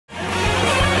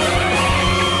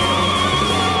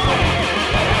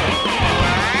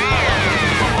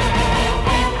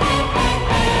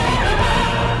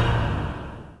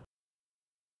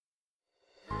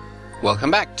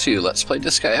Welcome back to Let's Play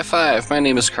Disgaea 5. My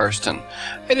name is Karsten.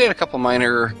 I did a couple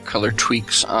minor color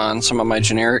tweaks on some of my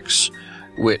generics,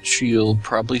 which you'll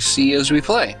probably see as we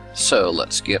play. So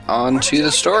let's get on to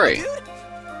the story.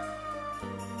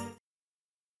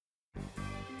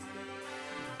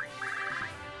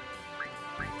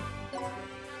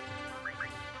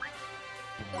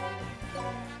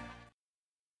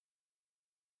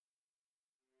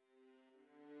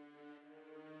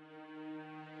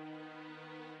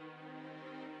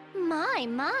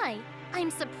 My, I'm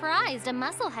surprised a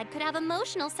musclehead could have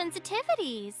emotional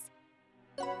sensitivities.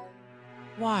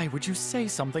 Why would you say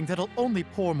something that'll only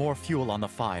pour more fuel on the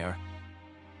fire?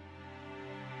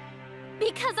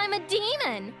 Because I'm a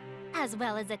demon, as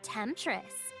well as a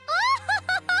temptress.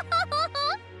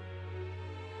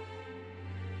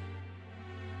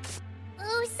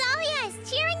 Usalia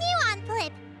is cheering you on,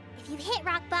 Flip. If you hit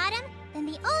rock bottom, then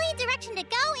the only direction to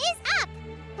go is up.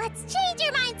 Let's change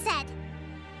your mindset.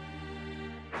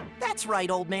 That's right,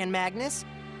 old man Magnus.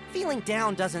 Feeling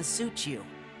down doesn't suit you.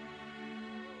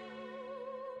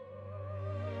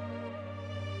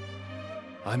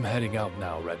 I'm heading out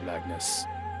now, Red Magnus.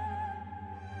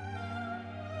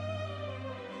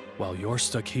 While you're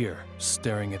stuck here,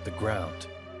 staring at the ground,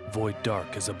 Void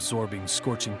Dark is absorbing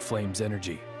Scorching Flame's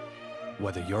energy.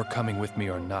 Whether you're coming with me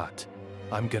or not,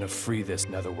 I'm gonna free this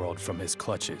netherworld from his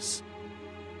clutches.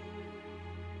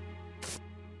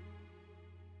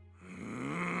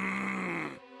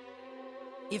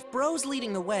 If Bro's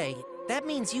leading the way, that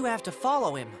means you have to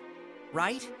follow him,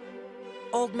 right?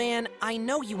 Old man, I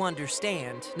know you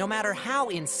understand, no matter how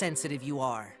insensitive you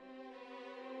are.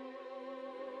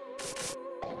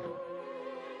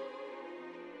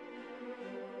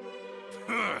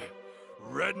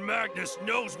 Red Magnus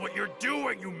knows what you're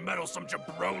doing, you meddlesome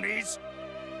jabronis!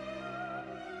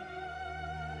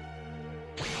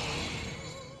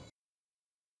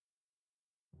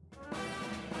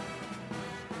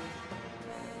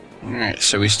 Alright,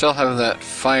 so we still have that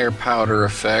fire powder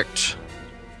effect.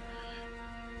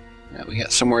 Now we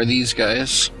got some more of these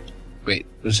guys. Wait,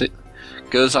 was it?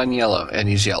 Goes on yellow, and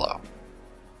he's yellow.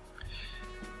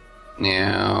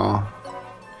 Now,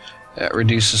 that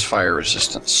reduces fire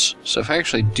resistance. So if I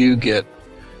actually do get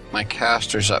my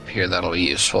casters up here, that'll be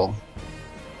useful.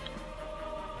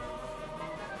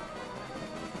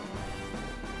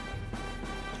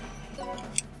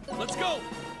 Let's go!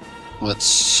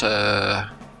 Let's,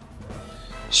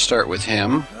 start with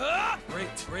him.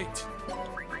 Great.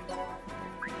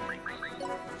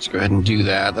 Let's go ahead and do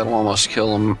that. That'll almost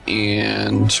kill him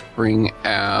and bring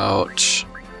out...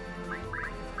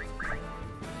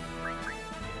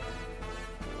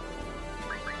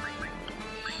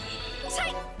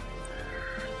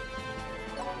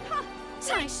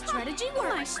 Nice strategy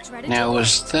work. Now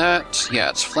was that... yeah,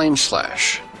 it's Flame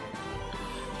Slash.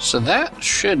 So that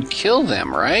should kill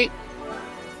them, right?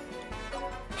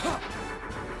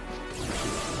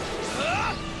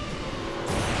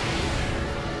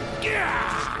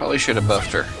 Probably should have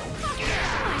buffed her.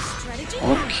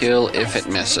 Won't kill if it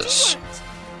misses.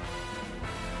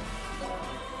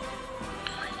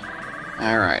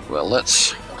 Alright, well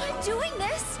let's I'm doing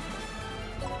this.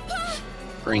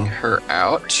 bring her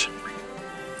out.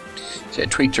 See, I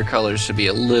tweaked her colors to be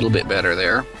a little bit better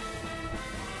there.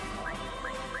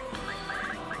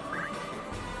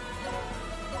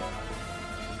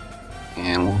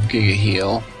 And we'll Giga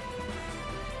Heal.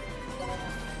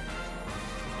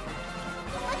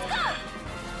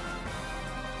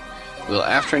 Will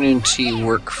afternoon tea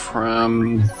work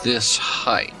from this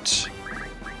height?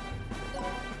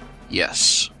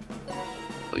 Yes.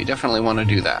 We definitely want to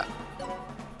do that.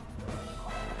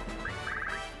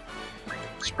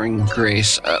 Let's bring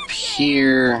Grace up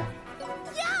here.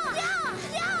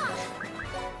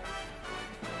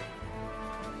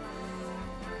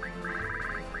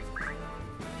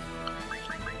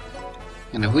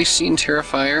 And have we seen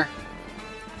Terrifier?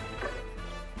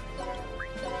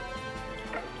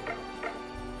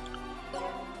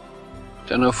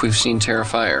 Don't know if we've seen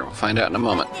Terrifier. We'll find out in a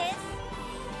moment.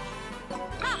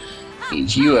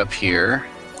 Need you up here.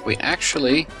 We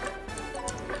actually...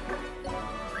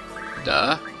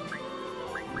 duh.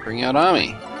 Bring out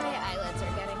Ami. My eyelids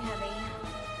are getting heavy.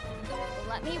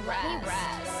 Let me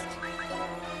rest.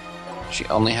 She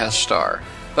only has Star.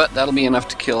 But that'll be enough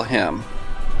to kill him.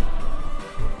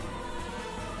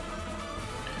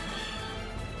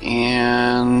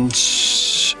 And...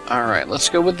 alright, let's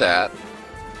go with that.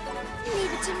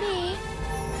 Leave it to me.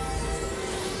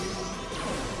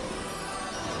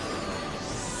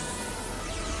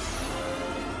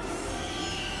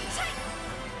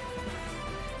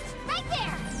 Right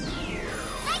there!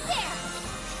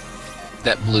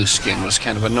 That blue skin was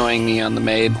kind of annoying me on the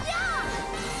maid.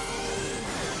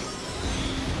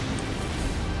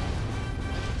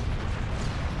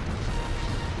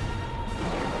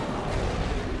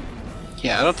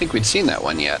 Yeah, I don't think we'd seen that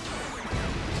one yet.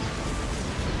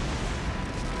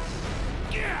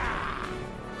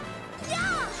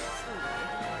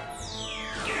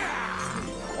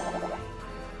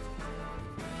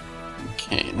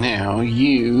 Okay, now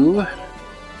you...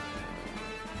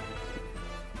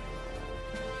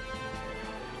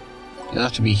 You'll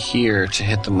have to be here to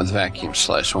hit them with Vacuum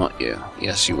Slice, won't you?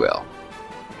 Yes, you will.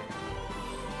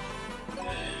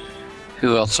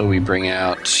 Who else will we bring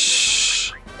out?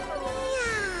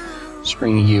 Let's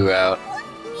bring you out.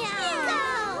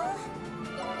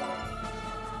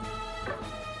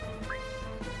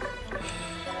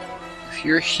 If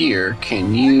you're here,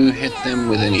 can you hit them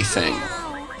with anything?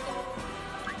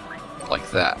 Like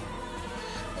that.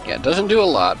 Yeah, it doesn't do a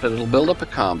lot, but it'll build up a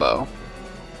combo.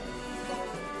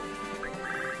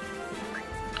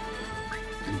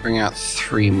 And bring out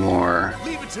 3 more.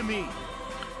 Leave it to me.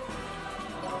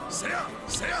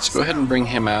 Let's go ahead and bring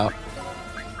him out.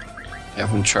 Have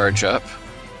him charge up.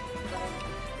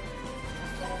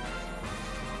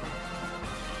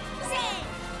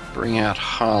 Bring out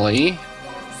Holly.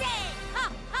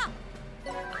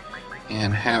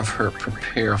 And have her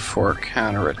prepare for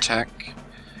counterattack.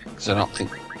 Because I don't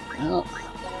think... Well,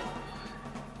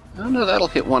 I don't know, that'll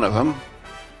hit one of them.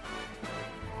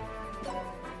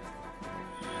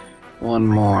 One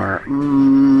more.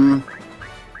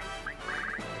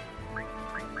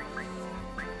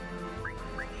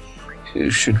 Who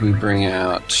should we bring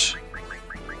out?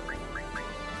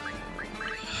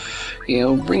 Yeah,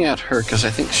 we'll bring out her because I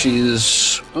think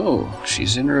she's... Oh,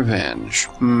 she's in revenge.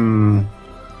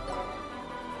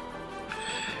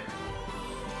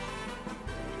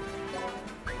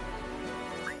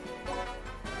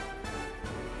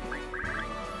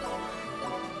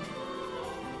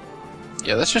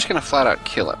 Yeah, that's just gonna flat out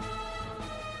kill him.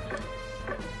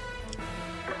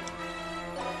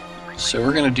 So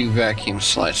we're gonna do Vacuum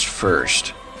Slice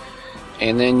first.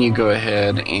 And then you go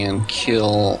ahead and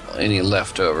kill any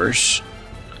leftovers.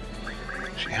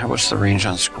 What's the range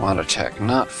on Squad Attack?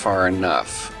 Not far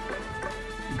enough.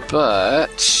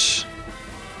 But...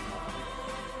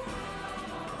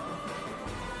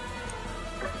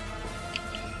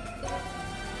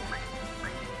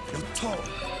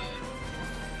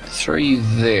 throw you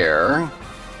there.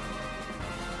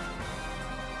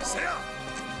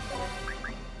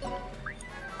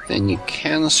 Then you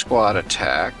can Squad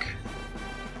Attack.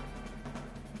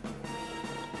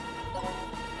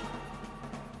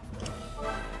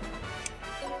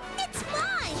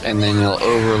 And then you'll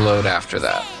overload after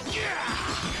that.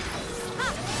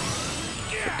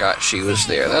 Forgot she was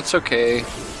there. That's okay.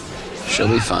 She'll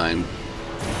be fine.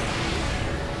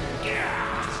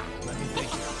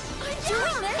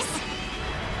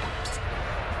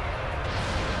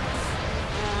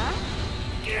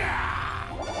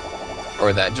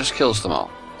 Or that just kills them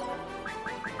all.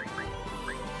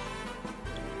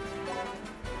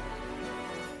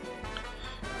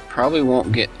 Probably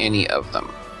won't get any of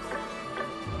them.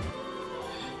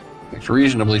 I'm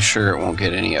reasonably sure it won't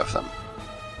get any of them.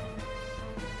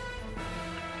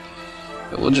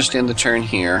 But we'll just end the turn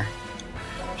here.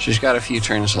 She's got a few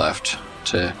turns left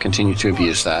to continue to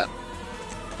abuse that.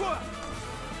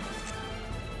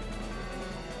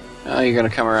 Oh, you're going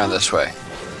to come around this way.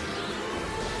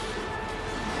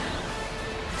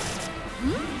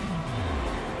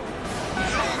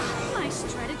 My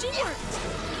strategy worked.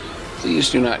 Please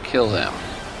do not kill them.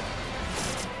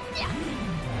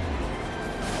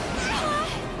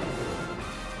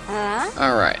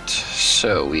 Alright,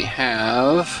 so we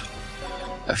have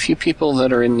a few people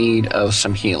that are in need of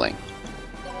some healing,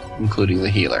 including the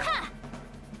healer.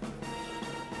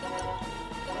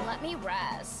 Let me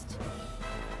rest.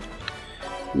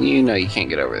 You know you can't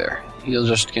get over there. You'll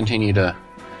just continue to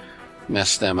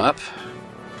mess them up.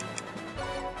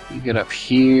 You get up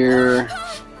here.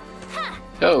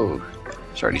 Oh,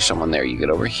 there's already someone there. You get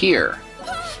over here.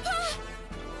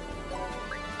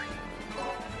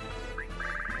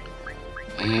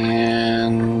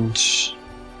 And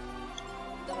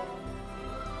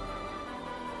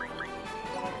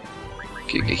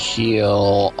get to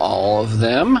heal all of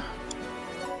them.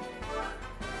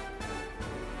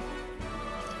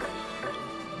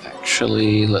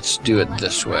 Actually, let's do it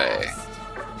this way.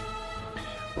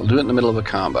 We'll do it in the middle of a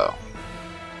combo.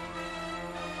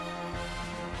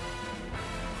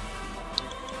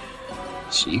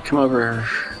 So you come over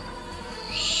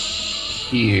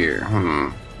here.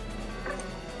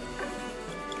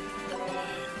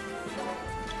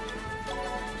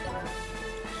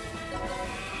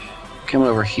 come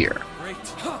over here. Great.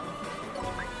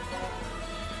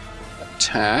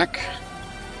 Attack.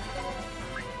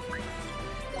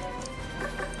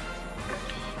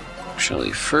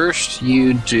 Actually, first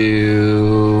you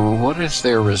do... What is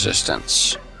their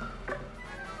resistance?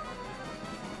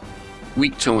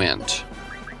 Weak to wind.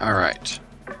 Alright.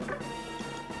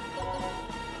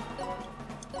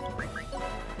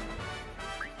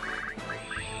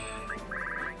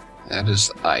 That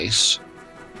is ice.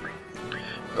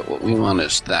 But what we want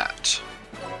is that.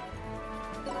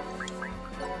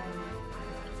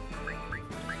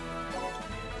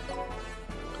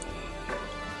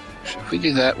 So if we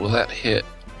do that, will that hit?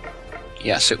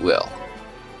 Yes, it will.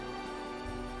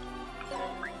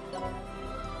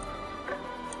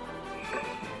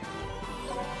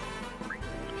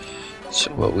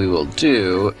 So what we will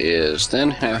do is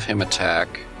then have him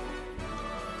attack.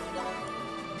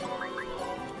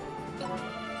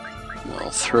 We'll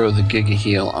throw the Giga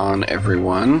Heal on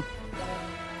everyone.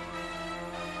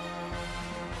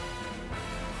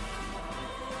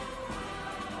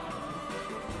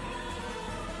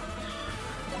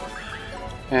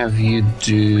 Have you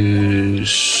do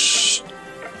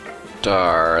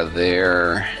star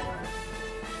there.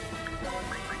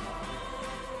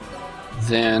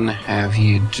 Then have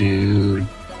you do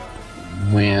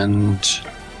wind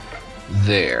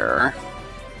there.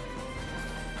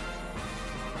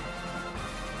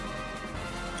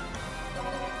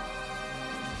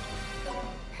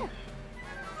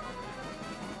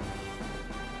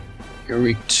 You're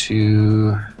weak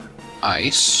to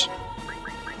ice.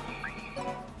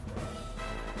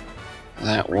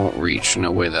 That won't reach.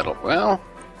 No way that'll... Well,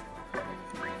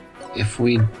 if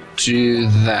we do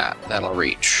that, that'll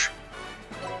reach.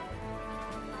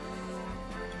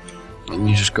 And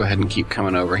you just go ahead and keep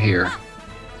coming over here.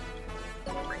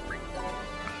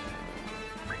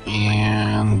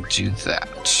 And do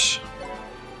that.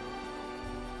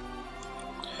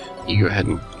 You go ahead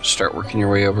and start working your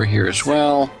way over here as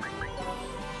well.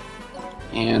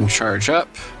 And charge up.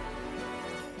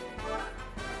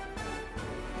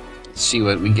 See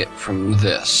what we get from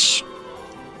this.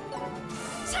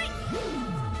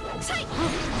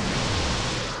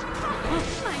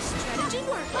 My strategy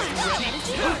worked. My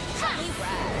strategy worked.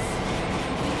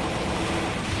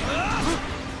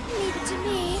 Leave it to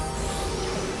me.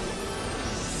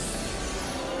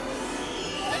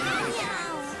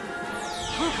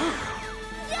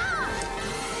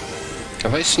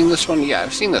 Have I seen this one? Yeah,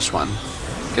 I've seen this one.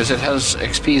 Because it has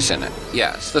XPs in it.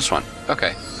 Yeah, it's this one.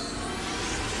 Okay.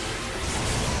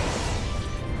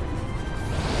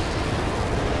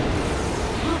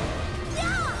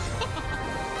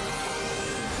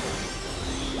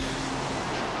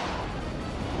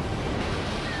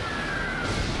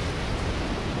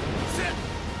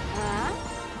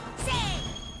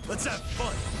 Let's have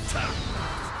fun.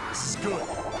 This is good.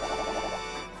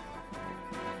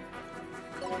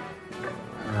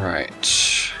 Alright.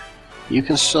 You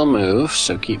can still move,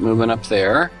 so keep moving up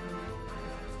there.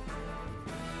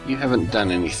 You haven't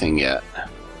done anything yet.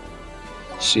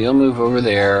 So you'll move over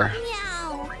there.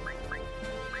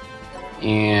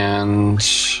 And...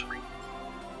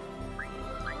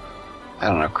 I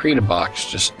don't know, create a box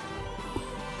just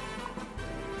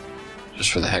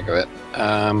for the heck of it.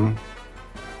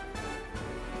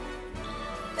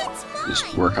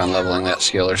 Just work on leveling that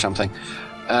skill or something.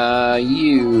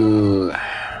 You...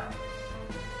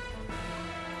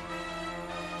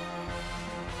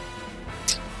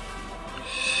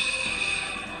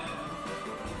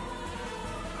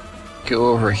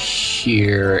 Go over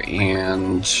here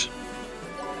and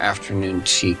afternoon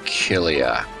tea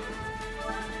Kilia.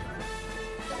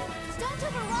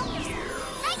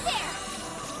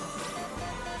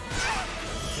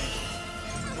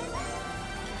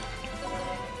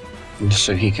 Just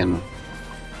so he can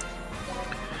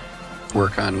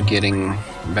work on getting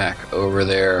back over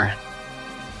there.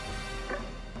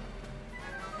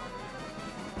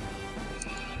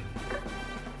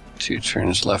 Two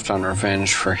turns left on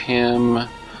revenge for him.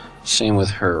 Same with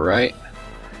her, right?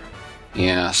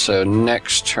 Yeah, so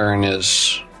next turn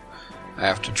is I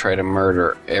have to try to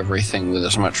murder everything with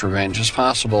as much revenge as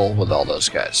possible with all those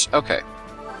guys. Okay.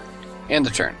 End the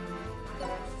turn.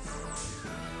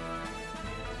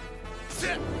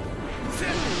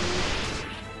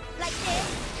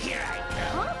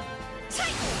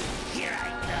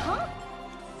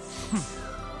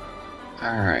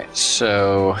 Alright,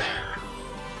 so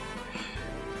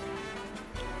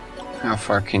how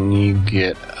far can you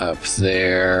get up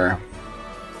there?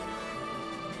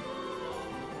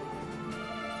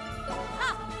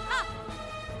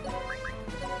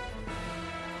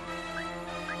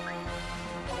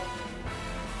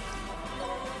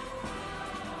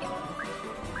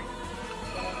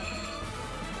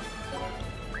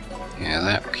 Yeah,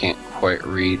 that can't quite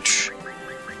reach.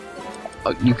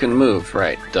 Oh, you can move,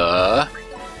 right? Duh.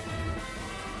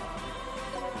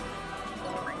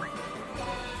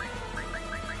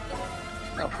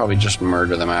 I'll probably just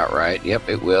murder them outright. Yep,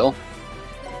 it will.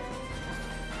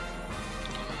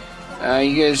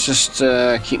 You guys just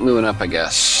keep moving up, I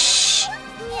guess.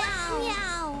 Meow.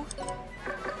 Meow.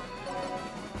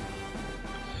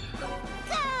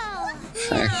 Go. In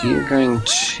fact, you're going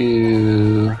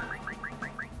to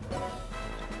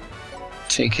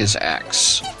take his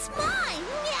axe. It's mine.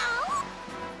 Meow.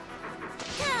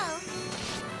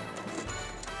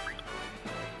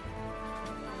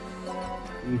 Go.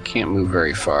 You can't move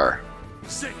very far.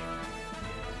 Say,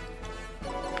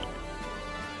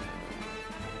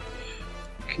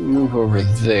 You can move over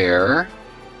there.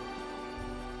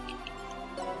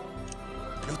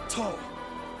 you're tall.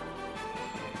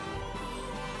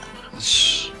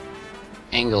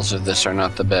 Angles of this are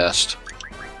not the best.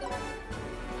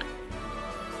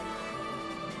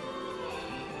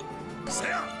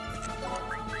 Say,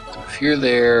 If you're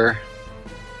there,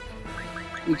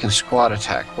 you can squad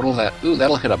attack. What'll that? Ooh,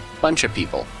 that'll hit a bunch of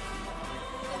people.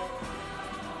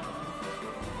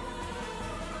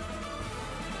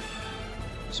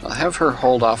 So I'll have her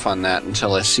hold off on that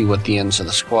until I see what the ends of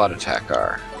the squad attack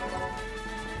are.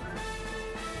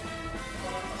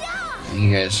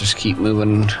 You guys just keep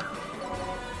moving. Here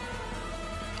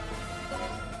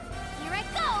I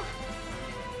go.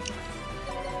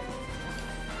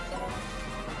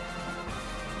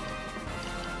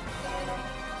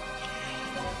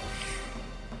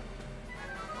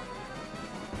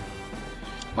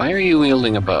 Why are you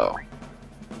wielding a bow?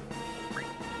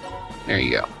 There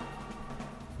you go.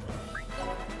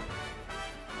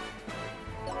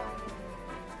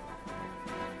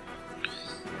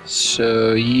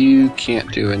 So you can't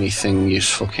do anything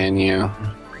useful, can you?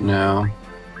 No.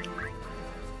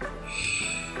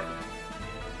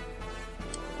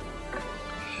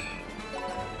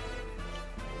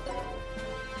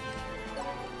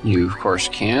 You, of course,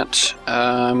 can't.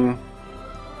 Actually,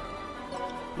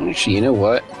 you know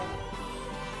what?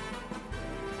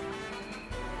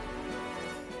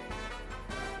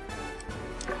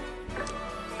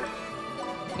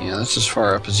 Yeah, that's as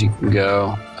far up as you can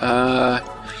go.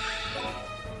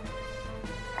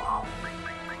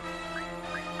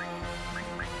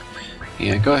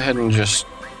 Yeah, go ahead and just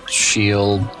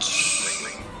shield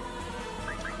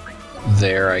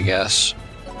there, I guess.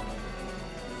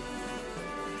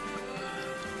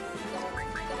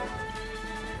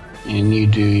 And you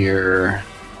do your...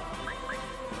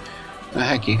 Oh,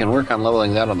 heck, you can work on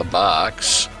leveling that on the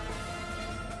box.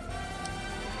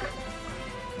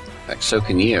 In fact, so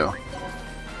can you.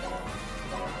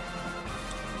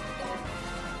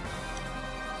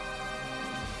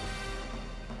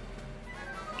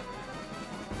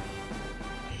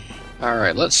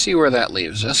 Alright, let's see where that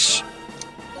leaves us.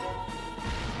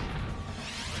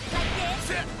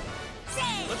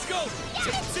 let's go.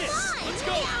 Sit, let's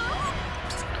go.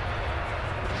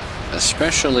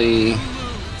 Especially... Leave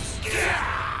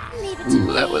it to Ooh,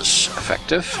 me. that was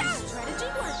effective.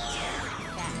 Strategy works.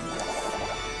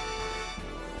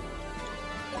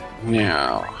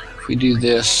 Now, if we do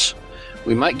this,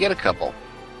 we might get a couple.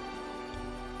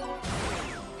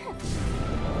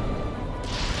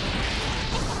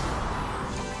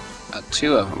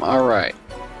 Two of them. Alright.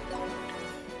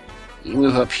 You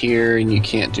move up here and you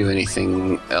can't do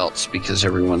anything else because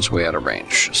everyone's way out of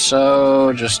range.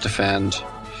 So, just defend.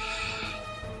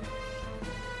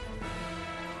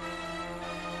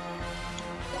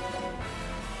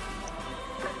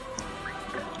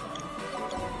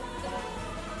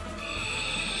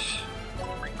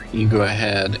 You go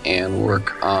ahead and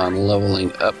work on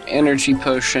leveling up Energy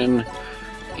Potion,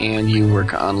 and you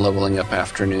work on leveling up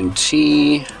Afternoon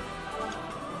Tea.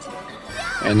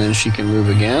 And then she can move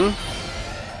again.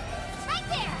 Right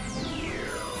there.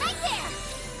 Right there.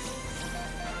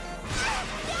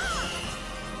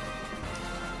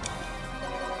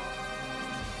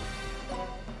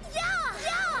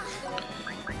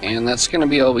 Yeah. And that's going to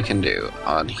be all we can do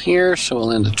on here, so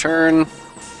we'll end the turn.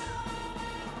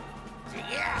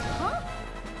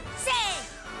 Say.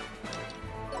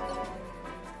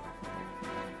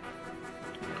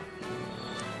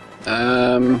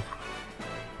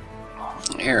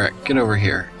 Eric, get over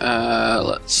here.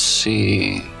 Let's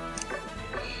see.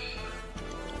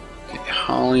 Okay,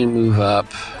 Holly, move up.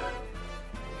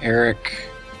 Eric.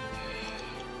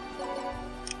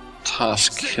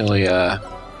 Toskilia.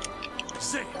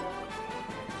 Say,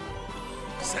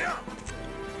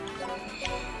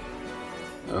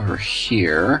 Over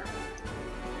here.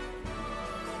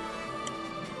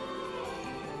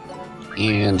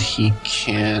 And he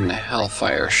can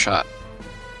Hellfire Shot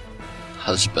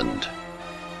Husband.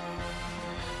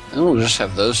 And we'll just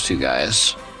have those two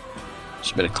guys.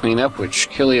 Just a bit of cleanup, which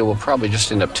Killia will probably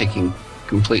just end up taking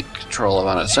complete control of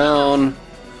on its own.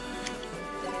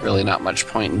 Really not much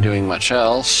point in doing much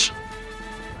else.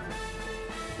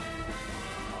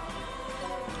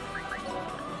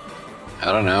 I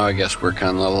don't know, I guess work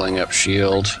on leveling up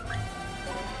shield.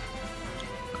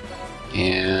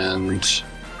 And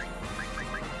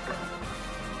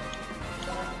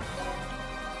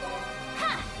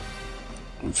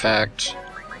in fact,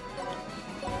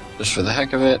 just for the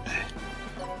heck of it,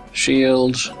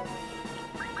 shield.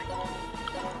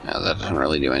 No, that doesn't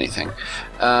really do anything.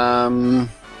 I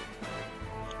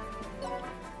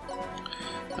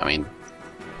mean,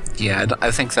 yeah,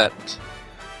 I think that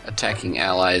attacking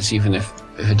allies, even if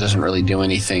it doesn't really do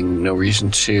anything, no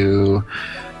reason to.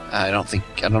 I don't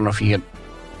know if you get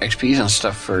XPs and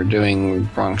stuff for doing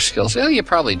wrong skills. Yeah, you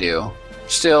probably do.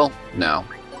 Still, no.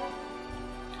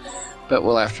 But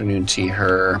we'll afternoon tea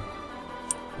her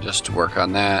just to work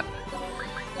on that.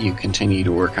 You continue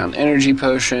to work on energy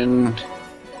potion.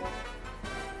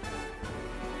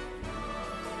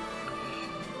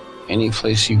 Any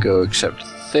place you go except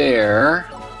there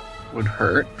would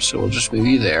hurt, so we'll just move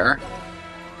you there.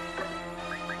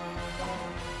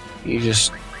 You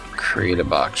just create a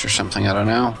box or something, I don't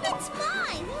know. It's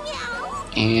mine. Meow.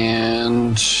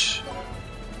 And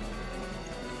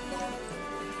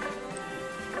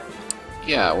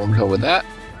yeah, we'll go with that.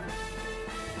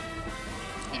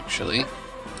 Actually,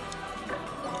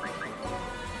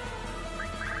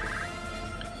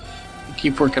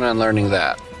 keep working on learning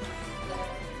that.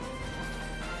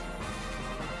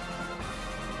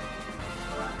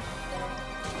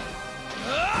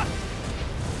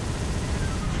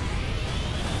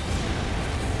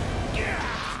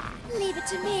 Leave it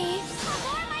to me.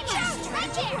 Just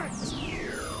right there.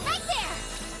 Right there.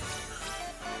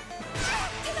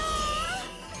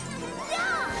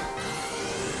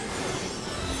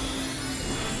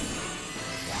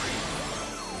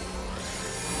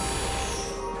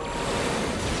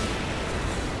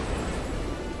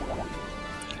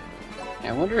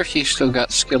 I wonder if he still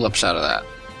got skill ups out of that.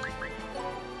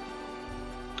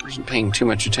 Wasn't paying too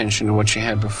much attention to what she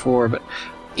had before, but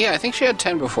yeah, I think she had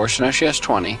 10 before, so now she has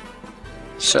 20.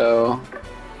 So,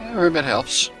 yeah, every bit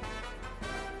helps.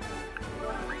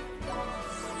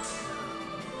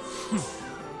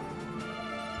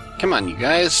 Come on, you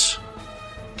guys.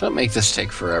 Don't make this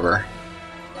take forever.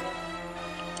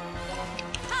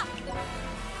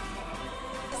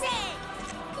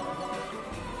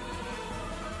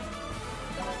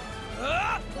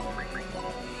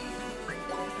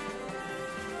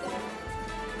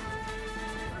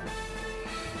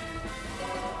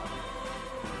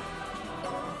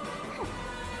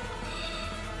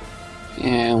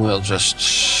 And we'll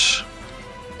just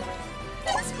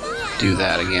do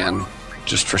that again,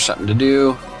 just for something to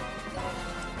do.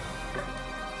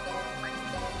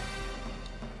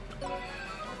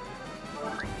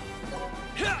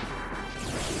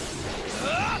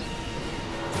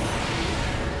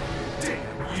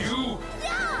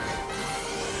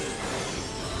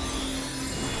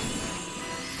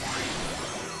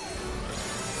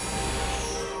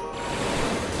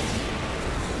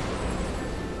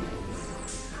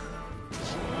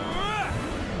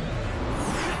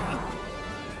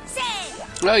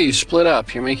 Oh, you split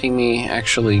up. You're making me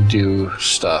actually do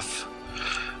stuff.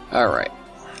 Alright.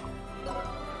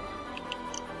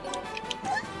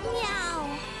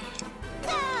 Meow.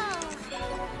 Go.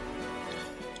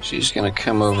 She's gonna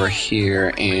come over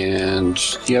here, and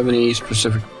do you have any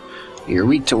specific... You're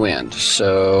weak to wind,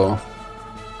 so...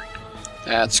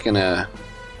 That's gonna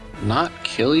not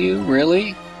kill you,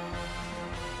 really?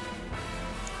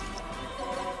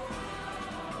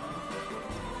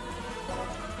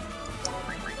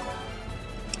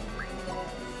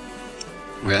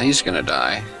 Well, he's gonna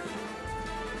die.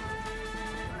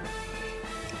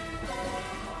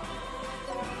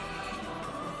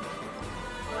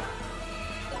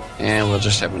 And we'll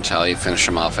just have Natalia finish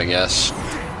him off, I guess.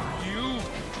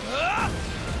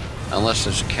 Unless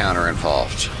there's a counter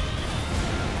involved.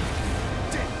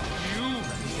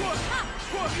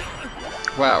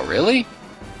 Wow, really?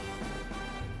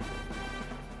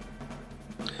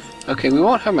 Okay, we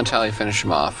won't have Natalia finish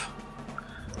him off.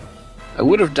 I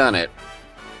would have done it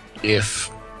if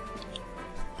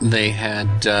they had,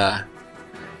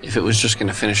 if it was just going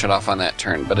to finish it off on that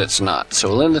turn, but it's not. So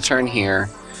we'll end the turn here,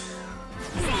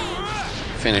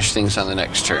 finish things on the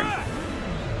next turn.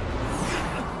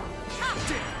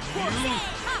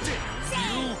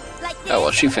 Oh,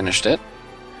 well, she finished it.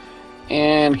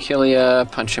 And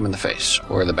Kilia, punch him in the face,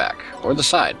 or the back, or the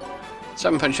side. So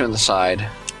I'm punch him in the side,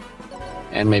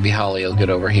 and maybe Holly will get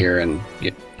over here and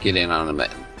get in on him.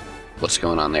 What's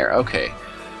going on there? Okay.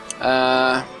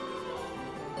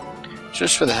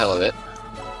 Just for the hell of it.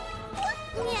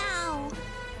 Meow.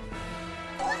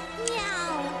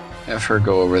 Meow. Have her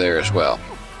go over there as well.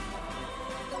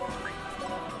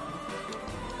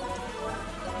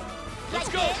 Let's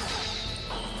go!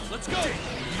 Let's go!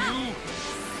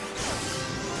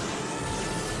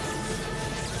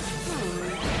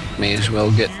 May as well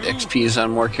get XPs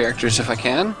on more characters if I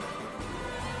can.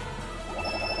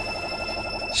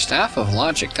 Staff of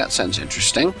Logic, that sounds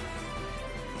interesting.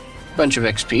 Bunch of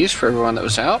XPs for everyone that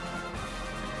was out.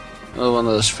 Another one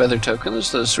of those feather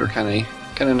tokens, those were kind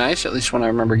of nice, at least when I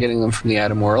remember getting them from the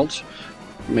Atom Worlds.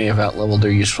 May have outleveled their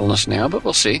usefulness now, but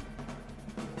we'll see.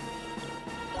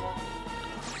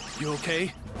 You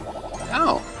okay?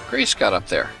 Oh, Grace got up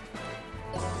there.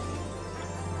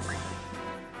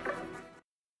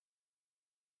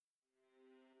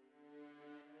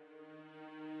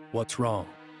 What's wrong?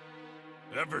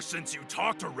 Ever since you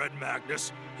talked to Red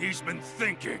Magnus, he's been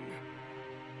thinking.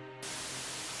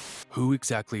 Who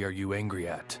exactly are you angry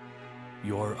at?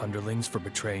 Your underlings for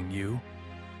betraying you?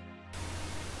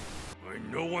 I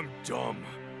know I'm dumb,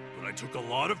 but I took a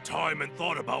lot of time and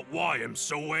thought about why I'm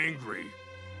so angry.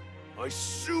 I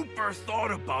super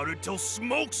thought about it till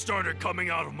smoke started coming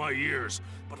out of my ears,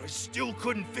 but I still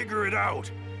couldn't figure it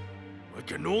out. I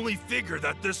can only figure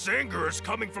that this anger is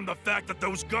coming from the fact that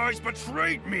those guys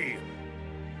betrayed me.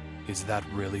 Is that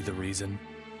really the reason?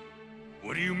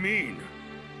 What do you mean?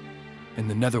 In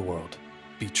the Netherworld,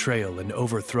 betrayal and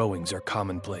overthrowings are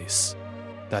commonplace.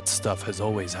 That stuff has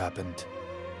always happened.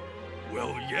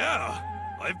 Well, yeah.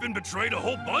 I've been betrayed a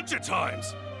whole bunch of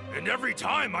times. And every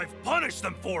time I've punished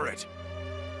them for it.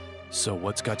 So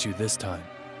what's got you this time?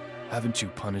 Haven't you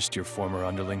punished your former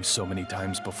underlings so many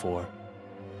times before?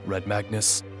 Red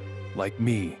Magnus, like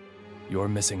me, you're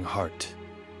missing heart.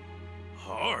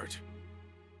 Heart?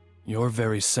 You're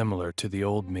very similar to the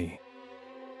old me.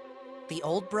 The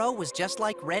old bro was just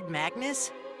like Red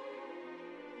Magnus?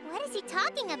 What is he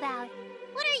talking about?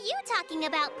 What are you talking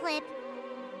about, Plip?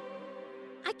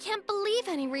 I can't believe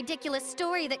any ridiculous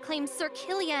story that claims Sir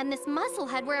Kilia and this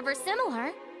musclehead were ever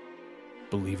similar.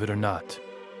 Believe it or not,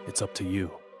 it's up to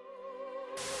you.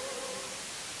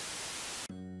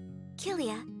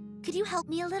 Kilia, could you help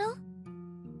me a little?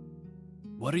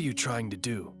 What are you trying to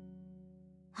do?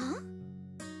 Huh?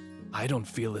 I don't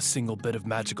feel a single bit of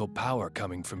magical power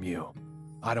coming from you.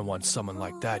 I don't want someone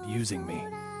like that using me.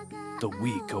 The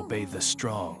weak obey the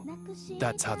strong.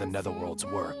 That's how the Netherworlds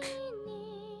work.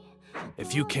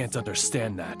 If you can't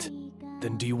understand that,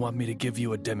 then do you want me to give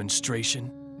you a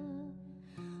demonstration?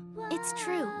 It's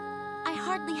true. I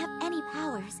hardly have any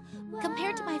powers.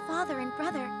 Compared to my father and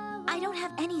brother, I don't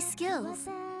have any skills.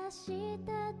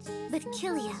 But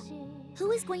Kilia,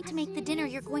 who is going to make the dinner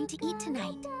you're going to eat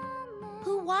tonight?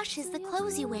 Who washes the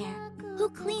clothes you wear? Who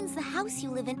cleans the house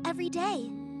you live in every day?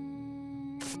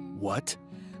 What?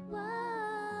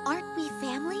 Aren't we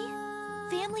family?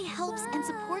 Family helps and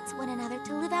supports one another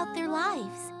to live out their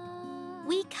lives.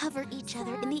 We cover each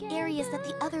other in the areas that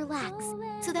the other lacks,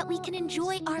 so that we can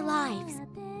enjoy our lives,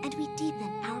 and we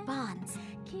deepen our bonds.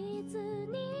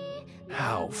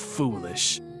 How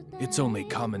foolish. It's only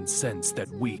common sense that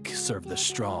weak serve the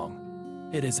strong.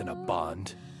 It isn't a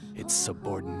bond, it's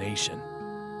subordination.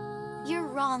 You're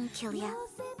wrong, Kilia.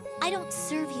 I don't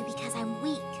serve you because I'm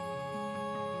weak.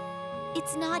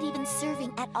 It's not even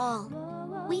serving at all.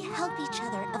 We help each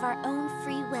other of our own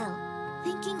free will.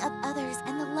 Thinking of others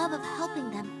and the love of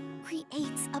helping them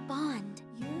creates a bond.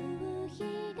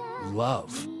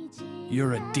 Love?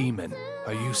 You're a demon.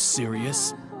 Are you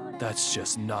serious? That's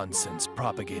just nonsense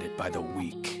propagated by the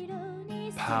weak.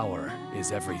 Power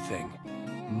is everything.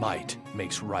 Might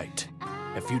makes right.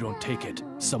 If you don't take it,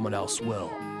 someone else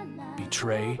will.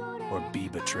 Betray or be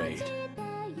betrayed.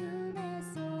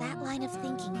 That line of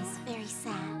thinking is very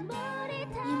sad.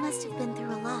 You must have been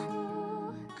through a lot.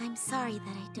 I'm sorry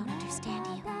that I don't understand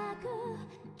you.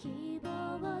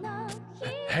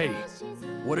 Hey,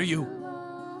 what are you?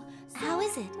 How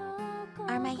is it?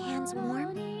 Are my hands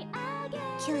warm?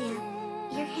 Kilia,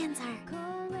 your hands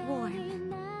are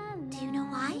warm. Do you know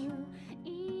why?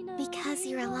 Because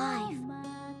you're alive.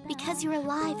 Because you're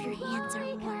alive, your hands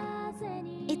are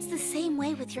warm. It's the same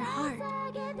way with your heart.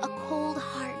 A cold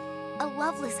heart, a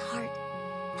loveless heart.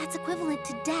 That's equivalent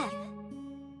to death.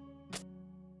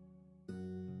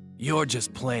 You're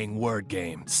just playing word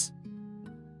games.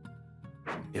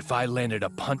 If I landed a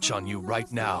punch on you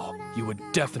right now, you would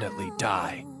definitely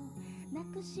die.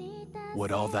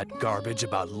 Would all that garbage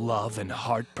about love and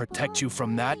heart protect you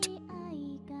from that?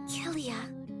 Kilia.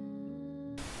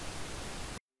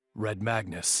 Red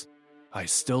Magnus, I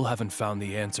still haven't found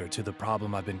the answer to the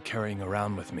problem I've been carrying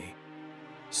around with me.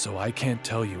 So I can't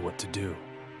tell you what to do.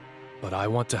 But I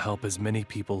want to help as many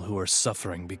people who are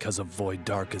suffering because of Void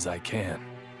Dark as I can.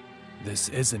 This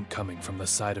isn't coming from the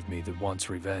side of me that wants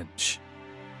revenge.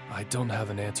 I don't have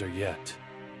an answer yet.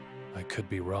 I could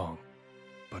be wrong,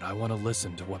 but I want to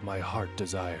listen to what my heart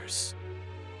desires.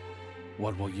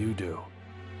 What will you do?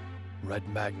 Red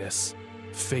Magnus,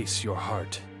 face your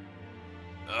heart.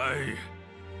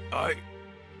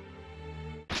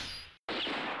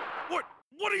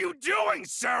 What are you doing,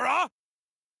 Sarah?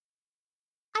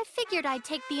 I figured I'd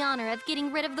take the honor of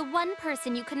getting rid of the one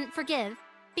person you couldn't forgive,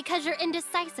 because your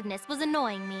indecisiveness was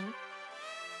annoying me.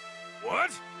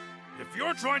 What? If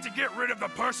you're trying to get rid of the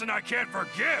person I can't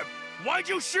forgive, why'd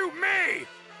you shoot me?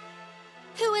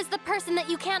 Who is the person that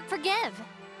you can't forgive?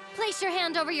 Place your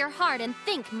hand over your heart and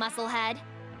think, musclehead.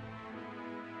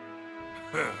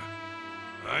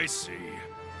 I see.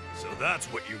 So that's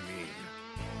what you mean.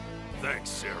 Thanks,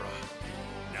 Sarah.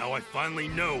 Now I finally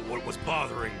know what was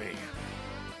bothering me.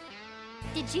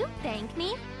 Did you thank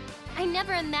me? I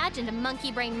never imagined a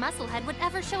monkey-brain musclehead would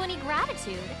ever show any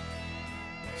gratitude.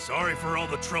 Sorry for all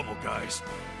the trouble, guys.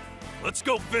 Let's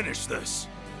go finish this.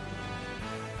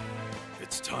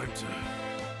 It's time to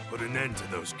put an end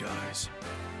to those guys.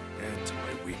 And to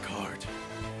my weak heart.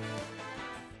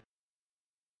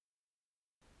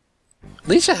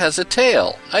 Lisa has a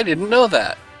tail. I didn't know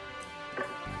that.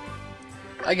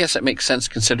 I guess it makes sense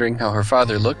considering how her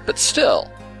father looked, but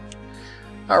still.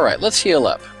 Alright, let's heal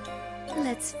up.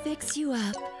 Let's fix you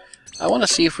up. I want to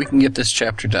see if we can get this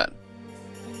chapter done.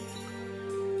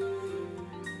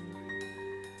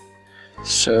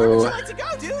 So, Where would you like to go,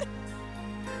 dude?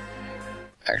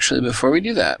 Actually, before we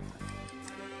do that,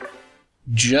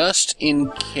 just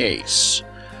in case,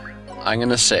 I'm going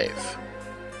to save.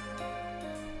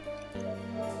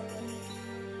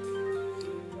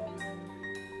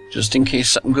 Just in case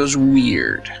something goes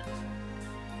weird.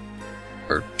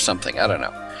 Or something, I don't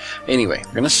know. Anyway,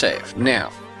 we're going to save.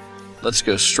 Now, let's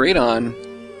go straight on.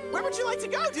 Where would you like to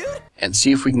go, dude? And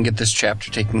see if we can get this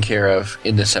chapter taken care of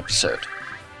in this episode.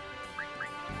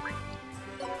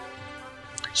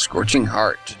 Scorching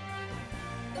Heart.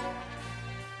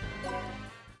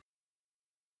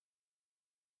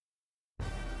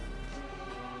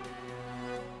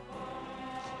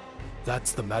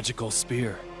 That's the magical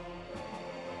spear.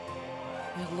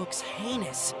 It looks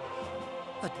heinous.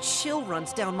 A chill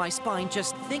runs down my spine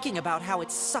just thinking about how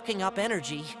it's sucking up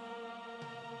energy.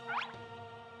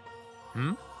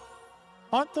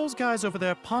 Aren't those guys over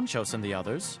there Ponchos and the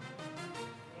others?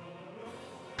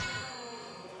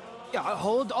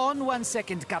 Hold on 1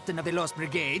 second, Captain of the Lost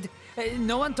Brigade.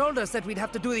 No one told us that we'd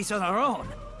have to do this on our own.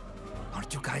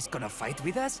 Aren't you guys gonna fight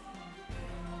with us?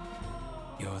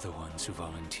 You're the ones who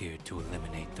volunteered to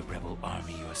eliminate the rebel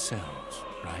army yourselves,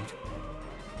 right?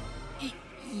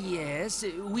 Yes,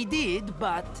 we did,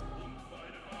 but...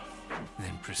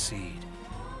 Then proceed.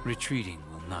 Retreating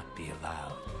will not be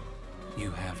allowed.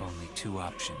 You have only two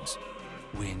options.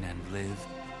 Win and live,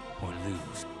 or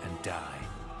lose and die.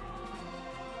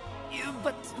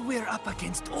 But we're up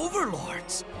against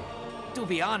overlords. To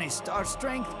be honest, our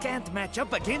strength can't match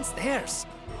up against theirs.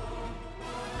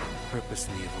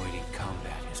 Purposely avoiding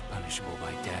combat is punishable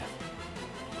by death.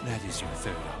 That is your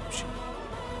third option.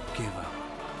 Give up.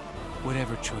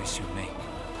 Whatever choice you make,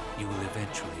 you will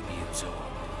eventually be absorbed.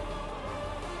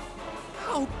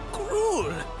 How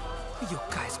cruel! You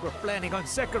guys were planning on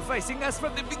sacrificing us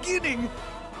from the beginning.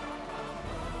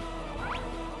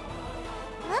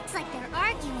 Looks like they're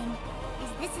arguing.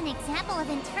 Is this an example of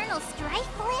internal strife,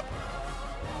 Blip?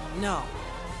 No.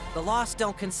 The Lost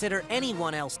don't consider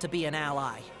anyone else to be an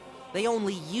ally. They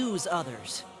only use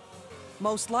others.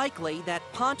 Most likely, that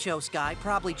Ponchos guy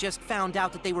probably just found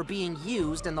out that they were being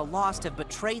used and the Lost have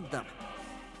betrayed them.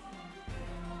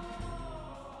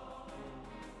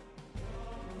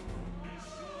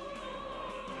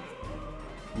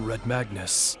 Red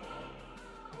Magnus.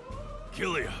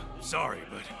 Kilia, sorry,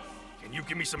 but can you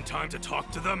give me some time to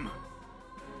talk to them?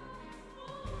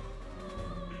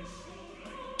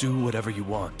 Do whatever you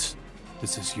want.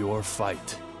 This is your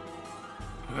fight.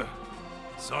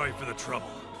 Sorry for the trouble.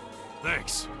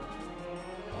 Thanks.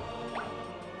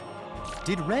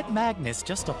 Did Red Magnus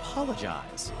just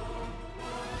apologize?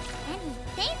 And he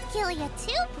thanked Kilia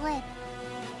too, Blip.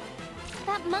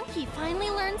 That monkey finally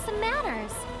learned some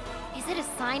manners. Is it a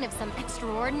sign of some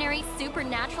extraordinary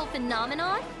supernatural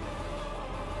phenomenon?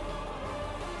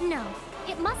 No,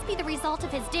 it must be the result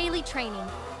of his daily training.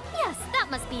 Yes, that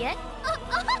must be it.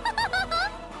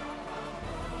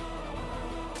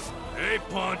 Hey,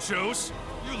 Ponchos.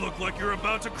 You look like you're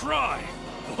about to cry.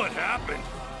 What happened?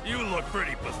 You look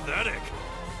pretty pathetic.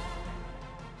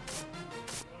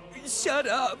 Shut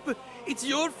up! It's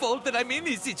your fault that I'm in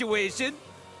this situation.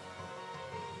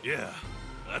 Yeah,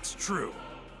 that's true.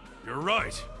 You're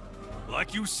right.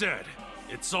 Like you said,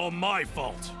 it's all my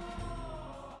fault.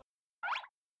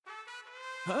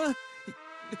 Huh?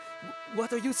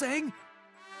 What are you saying?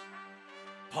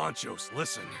 Ponchos,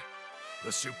 listen.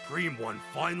 The Supreme One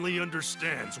finally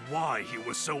understands why he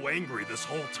was so angry this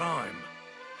whole time.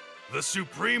 The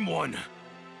Supreme One...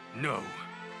 No.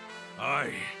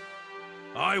 I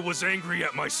was angry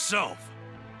at myself.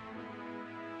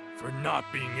 For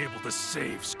not being able to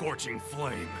save Scorching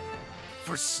Flame.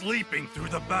 For sleeping through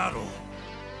the battle.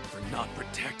 For not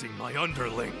protecting my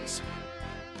underlings.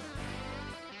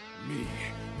 Me!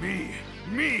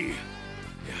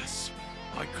 Yes,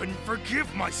 I couldn't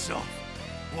forgive myself.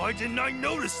 Why didn't I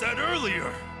notice that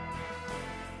earlier?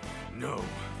 No,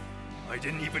 I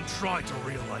didn't even try to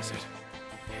realize it.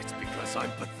 It's because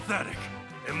I'm pathetic,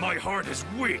 and my heart is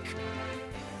weak.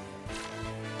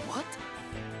 What?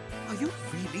 Are you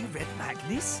really Red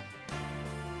Magnus?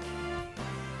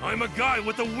 I'm a guy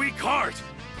with a weak heart!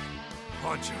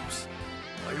 Ponchos,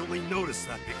 I only noticed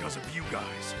that because of you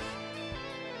guys.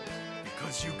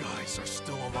 Because you guys are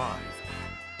still alive.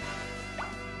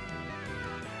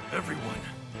 Everyone,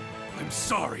 I'm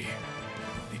sorry.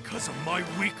 Because of my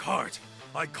weak heart,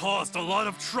 I caused a lot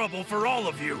of trouble for all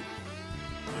of you.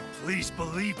 But please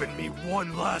believe in me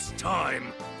one last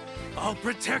time. I'll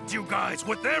protect you guys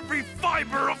with every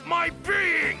fiber of my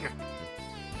being!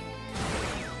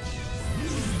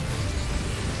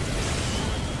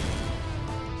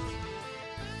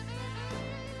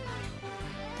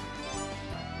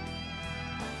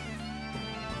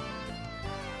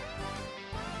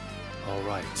 All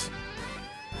right.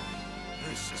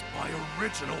 This is my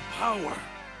original power.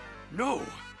 No,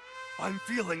 I'm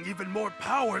feeling even more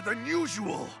power than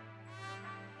usual.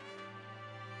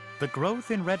 The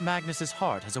growth in Red Magnus's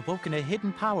heart has awoken a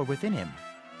hidden power within him.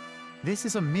 This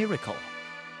is a miracle.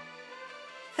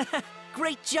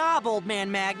 Great job, old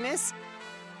man Magnus!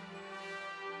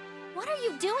 What are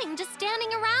you doing just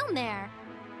standing around there?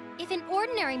 If an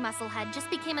ordinary musclehead just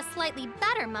became a slightly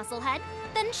better musclehead,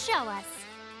 then show us.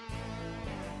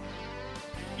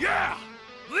 Yeah!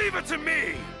 Leave it to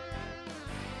me!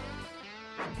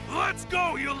 Let's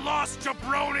go, you lost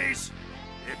jabronis!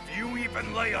 If you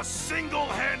even lay a single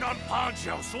hand on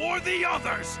Ponchos or the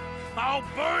others, I'll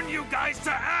burn you guys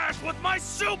to ash with my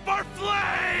super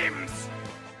flames!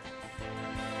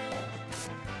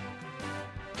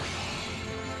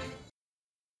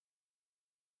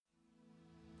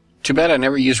 Too bad I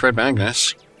never used Red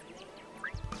Magnus.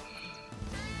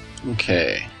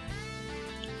 Okay.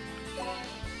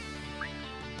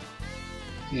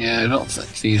 Yeah, I don't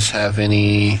think these have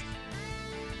any...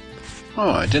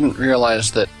 Oh, I didn't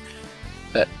realize that...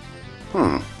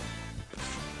 Oh,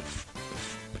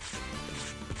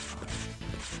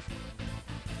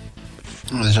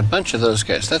 there's a bunch of those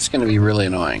guys. That's going to be really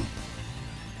annoying.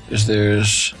 Because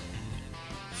there's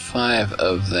 5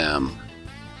 of them.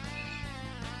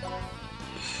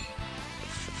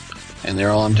 And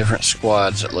they're all in different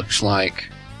squads, it looks like.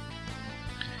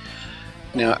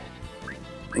 Now,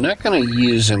 I'm not going to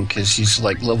use him because he's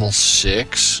like level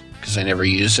 6, because I never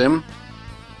use him.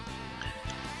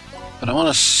 But I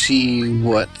want to see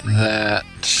what that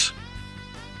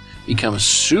becomes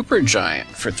super giant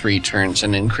for 3 turns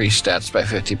and increase stats by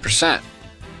 50%.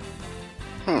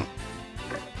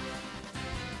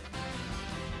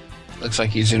 Looks like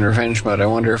he's in revenge mode. I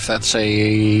wonder if that's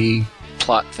a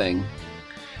plot thing.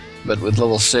 But with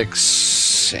level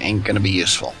 6, ain't gonna be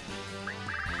useful.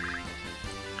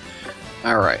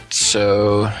 Alright,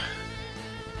 so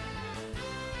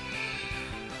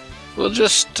we'll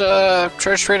just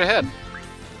try straight ahead.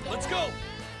 Let's go!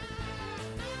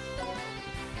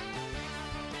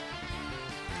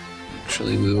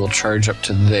 Actually, we will charge up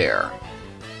to there.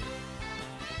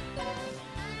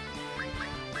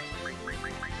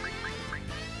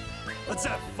 Let's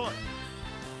have fun!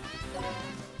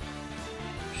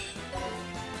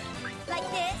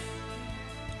 Like this?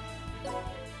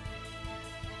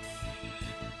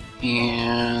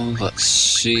 And let's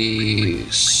see,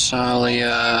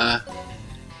 Salia.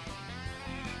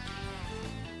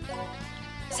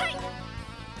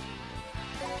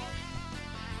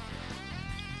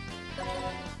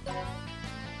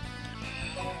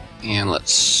 And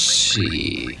let's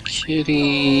see,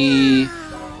 Kitty.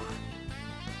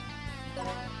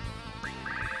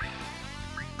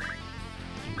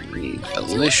 We need a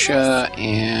Alicia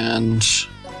and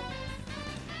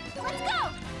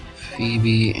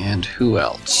Phoebe and who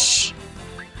else?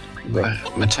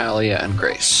 Natalia and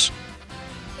Grace.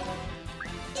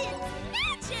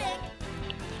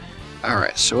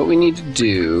 Alright, so what we need to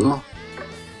do...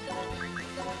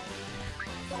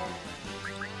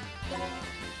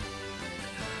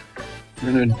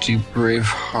 We're gonna do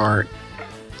Braveheart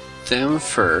them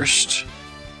first.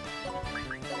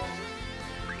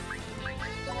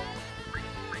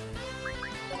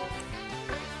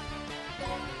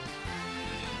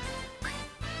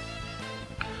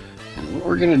 And what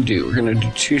we're gonna do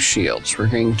 2 shields. We're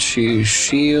going to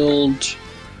shield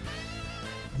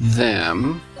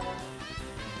them.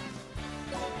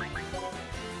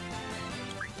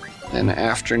 Then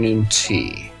afternoon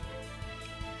tea.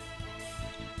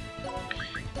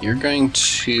 You're going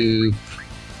to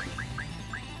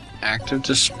Active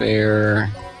Despair,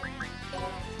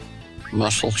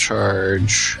 Muscle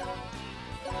Charge,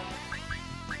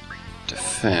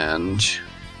 Defend.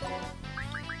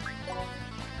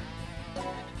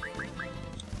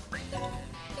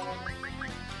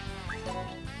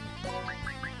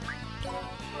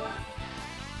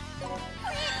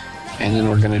 And then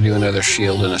we're going to do another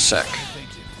shield in a sec.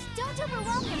 Don't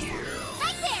overwhelm yourself.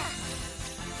 Right there.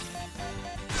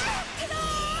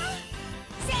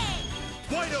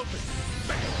 Wide open.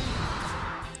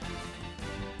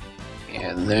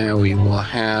 And there we will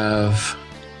have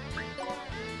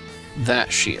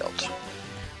that shield.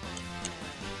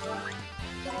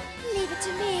 Leave it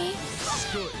to me.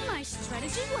 My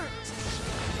strategy worked.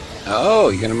 Oh,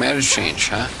 you're gonna manage change,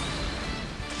 huh?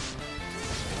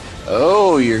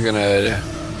 Oh, you're gonna...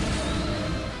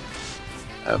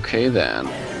 Okay, then.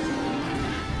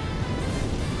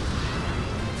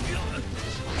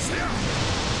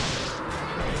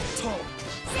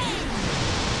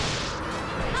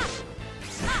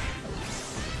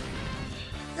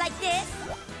 Like this?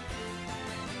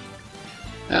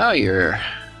 Oh, you're...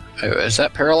 Is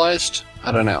that paralyzed?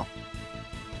 I don't know.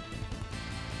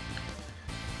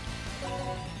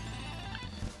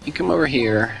 You come over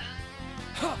here.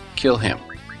 Kill him.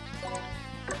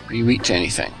 Are you weak to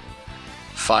anything?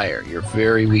 Fire. You're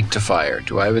very weak to fire.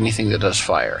 Do I have anything that does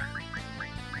fire?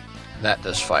 That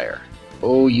does fire.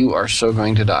 Oh, you are so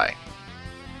going to die.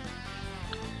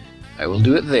 I will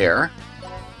do it there.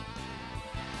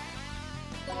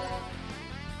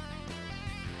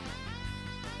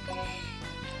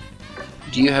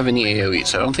 Do you have any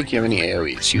AoEs? I don't think you have any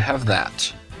AoEs. You have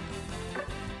that.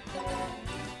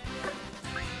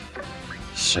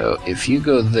 So if you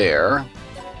go there...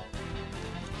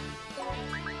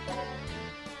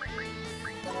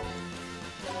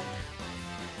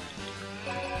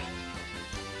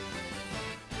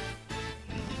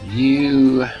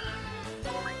 You... I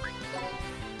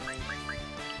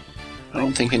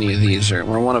don't think any of these are...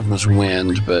 Well, one of them is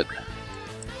wind, but...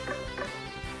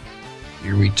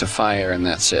 You're weak to fire, and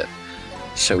that's it.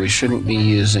 So we shouldn't be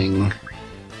using...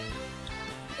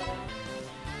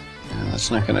 That's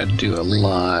not going to do a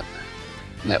lot.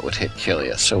 That would hit kill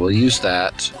you. So we'll use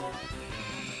that.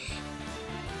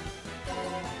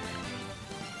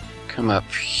 Come up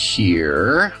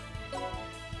here.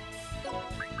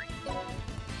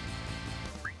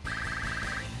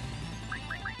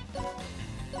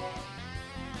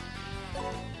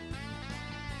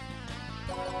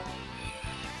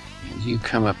 And you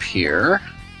come up here.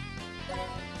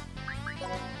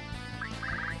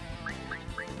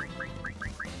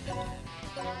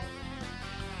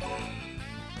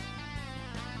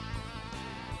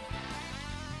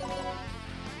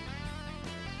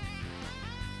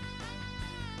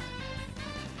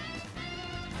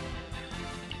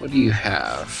 What do you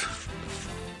have?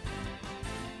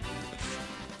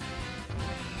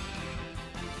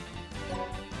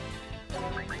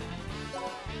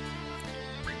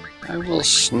 I will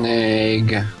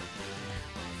snag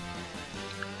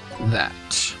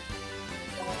that.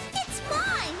 It's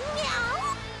mine,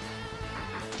 meow.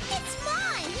 It's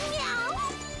mine, meow.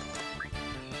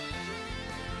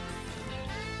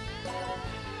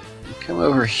 You come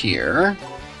over here.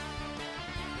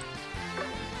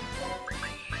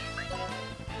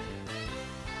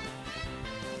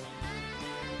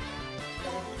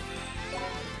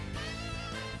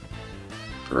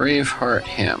 Braveheart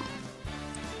him.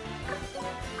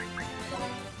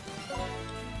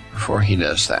 Before he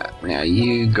does that. Now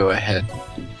you go ahead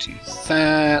and do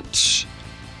that.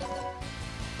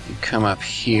 You come up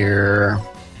here.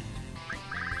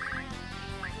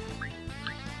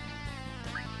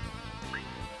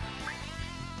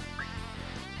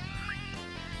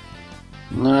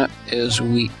 Not as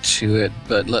weak to it,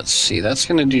 but let's see. That's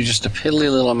going to do just a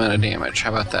piddly little amount of damage.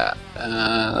 How about that?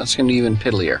 That's going to be even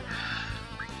piddlier.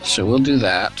 So we'll do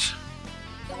that.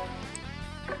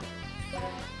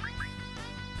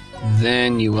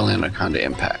 Then you will Anaconda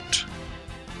Impact.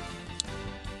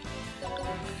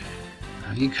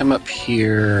 Now you come up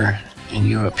here, and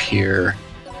you up here,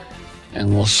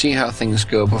 and we'll see how things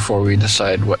go before we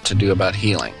decide what to do about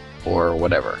healing, or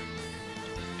whatever.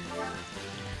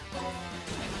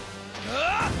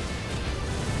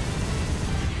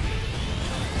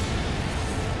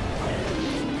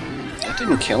 That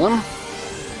didn't kill him?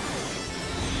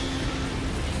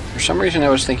 For some reason I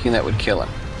was thinking that would kill him.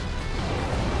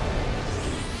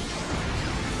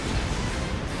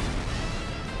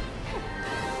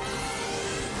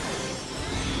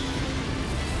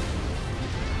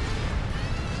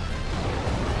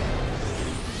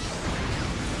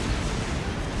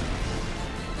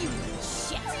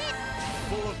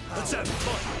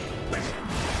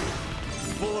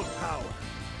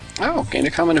 Oh, gained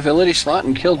a common ability slot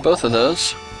and killed both of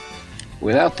those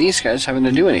without these guys having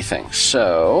to do anything.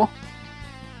 So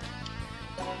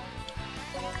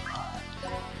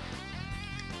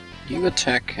you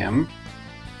attack him.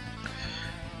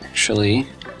 Actually,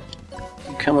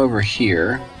 you come over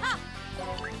here.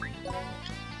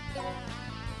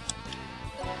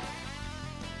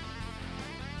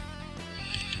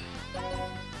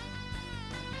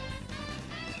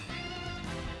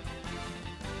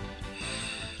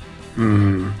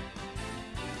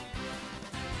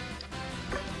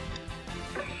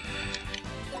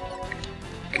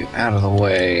 Get out of the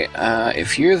way.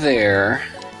 If you're there,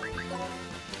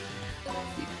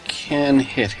 you can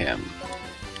hit him.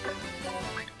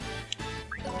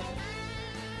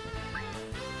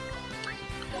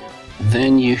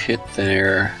 Then you hit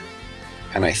there,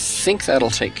 and I think that'll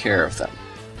take care of them.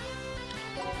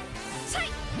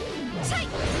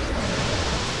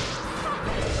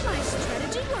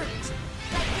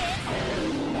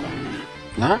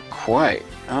 Not quite.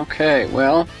 Okay,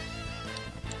 well,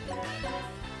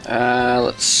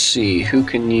 let's see. Who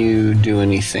can you do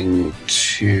anything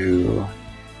to?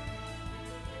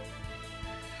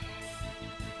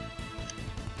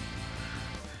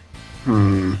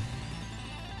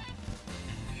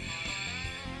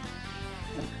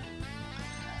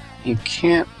 You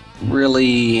can't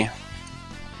really.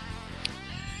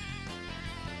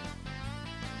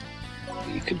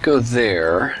 You could go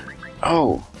there.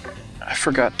 Oh. I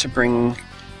forgot to bring...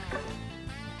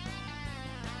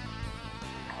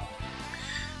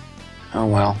 Oh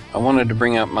well, I wanted to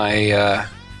bring up my,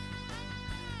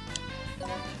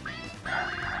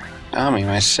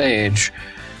 my sage.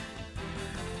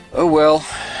 Oh well,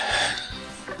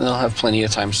 they'll have plenty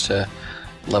of times to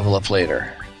level up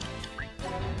later.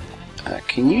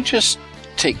 Can you just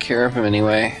take care of him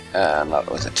anyway? Not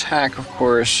with attack, of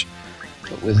course,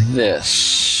 but with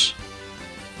this.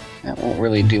 That won't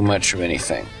really do much of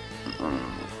anything.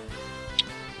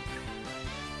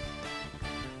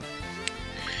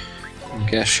 I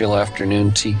guess you'll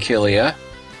afternoon tea Kilia.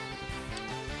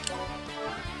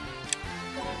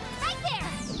 Right there!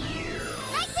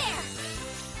 Right there!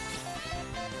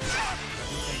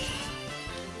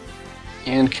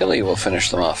 And Kilia will finish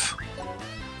them off.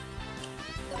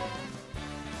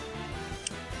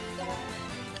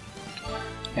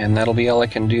 And that'll be all I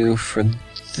can do for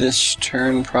this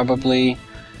turn, probably.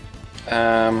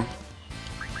 Go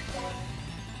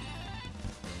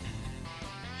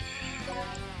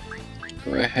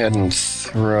ahead and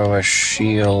throw a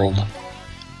shield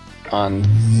on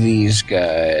these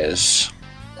guys.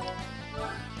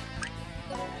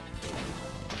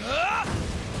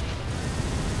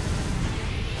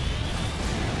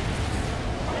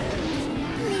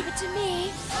 Leave it to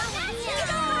me.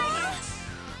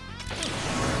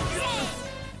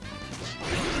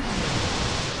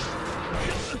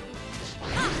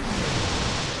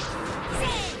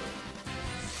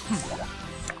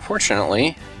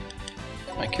 Fortunately,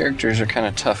 my characters are kind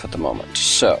of tough at the moment,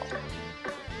 so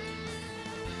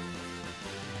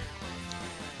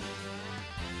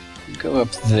go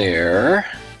up there.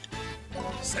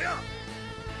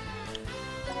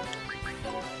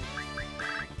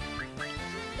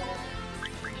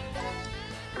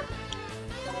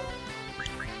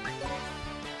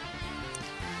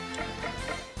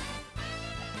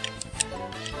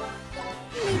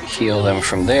 Heal them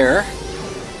from there.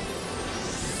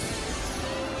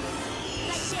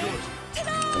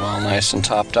 Them all nice and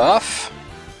topped off.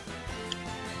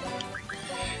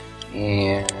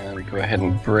 And go ahead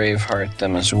and Braveheart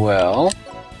them as well.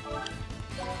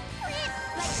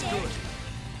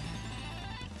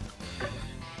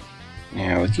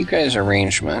 Now, with you guys'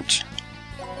 arrangement,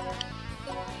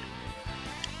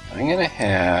 I'm gonna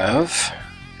have...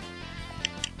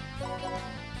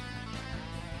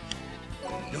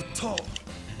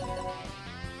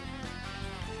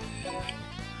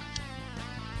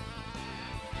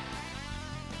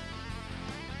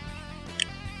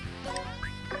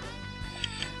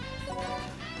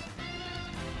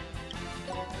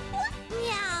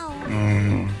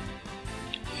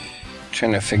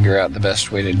 Trying to figure out the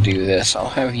best way to do this. I'll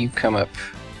have you come up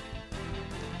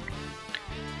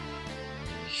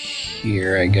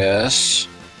here, I guess.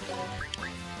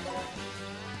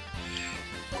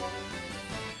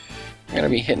 We're gonna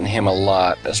be hitting him a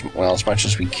lot, as well, as much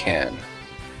as we can.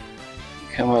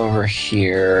 Come over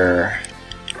here.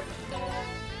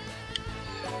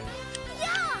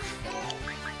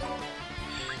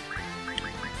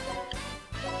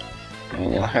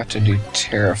 And you'll have to do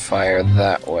Terrifier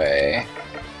that way.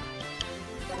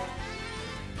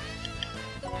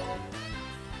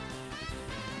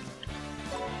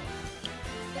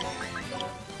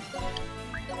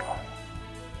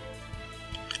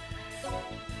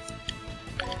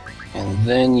 And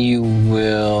then you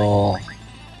will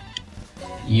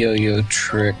yo-yo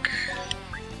trick.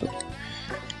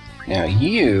 Now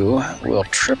you will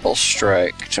triple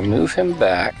strike to move him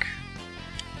back.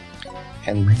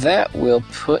 And that will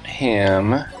put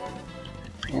him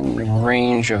in the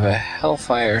range of a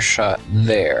Hellfire shot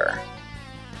there.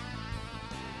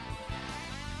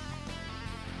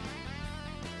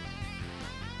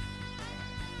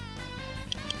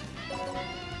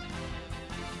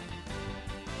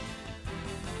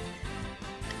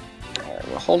 Alright,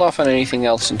 we'll hold off on anything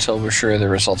else until we're sure of the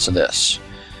results of this.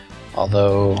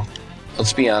 Although,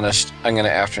 let's be honest, I'm going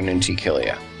to afternoon tea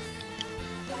Killia.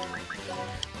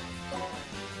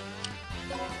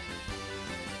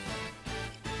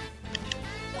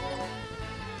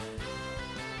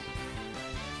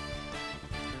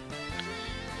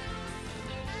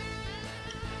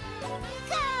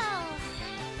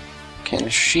 Can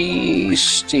she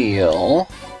steal?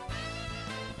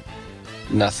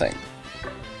 Nothing.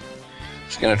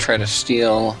 She's gonna try to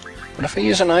steal. What if I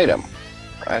use an item?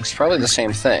 It's probably the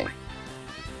same thing.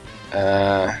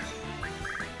 Yeah,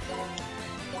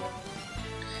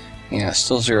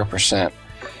 still 0%.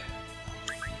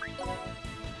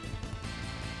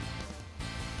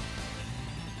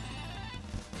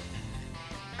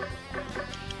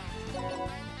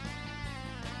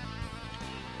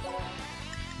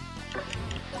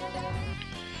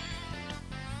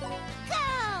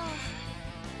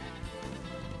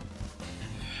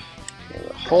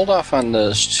 Hold off on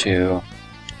those two.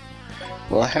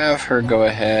 We'll have her go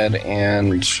ahead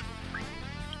and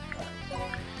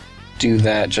do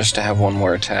that just to have one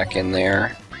more attack in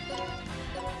there.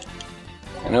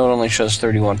 I know it only shows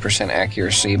 31%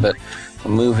 accuracy, but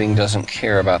moving doesn't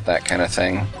care about that kind of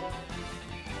thing.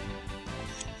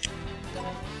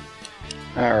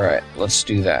 Alright, let's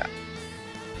do that.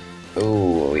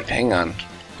 Oh, wait, hang on.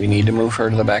 We need to move her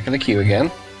to the back of the queue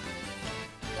again.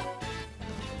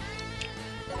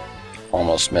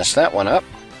 Almost messed that one up.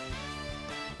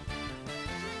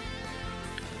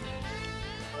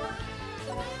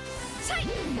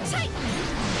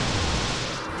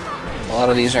 A lot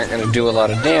of these aren't going to do a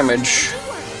lot of damage,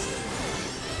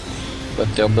 but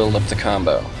they'll build up the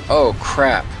combo. Oh,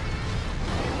 crap.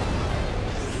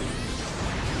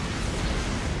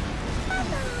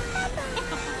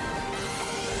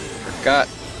 Forgot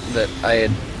that I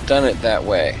had done it that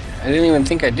way. I didn't even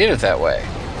think I did it that way.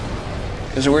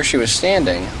 Because of where she was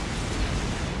standing.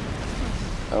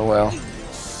 Oh well.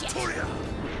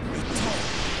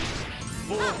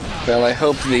 Well, I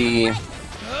hope the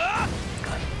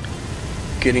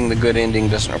getting the good ending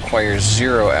doesn't require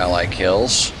 0 ally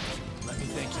kills. Are you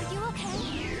okay?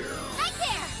 Right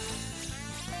there!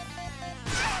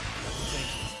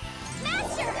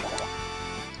 Master!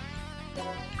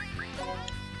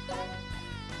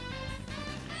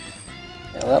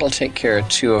 Now that'll take care of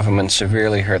 2 of them and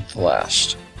severely hurt the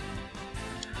last.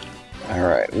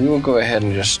 Alright, we will go ahead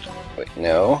and just... Wait,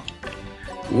 no.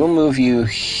 We'll move you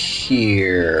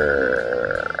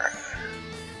here.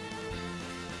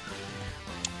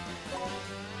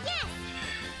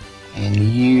 And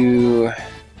you...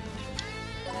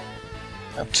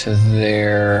 up to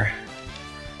there.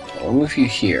 We'll move you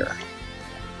here.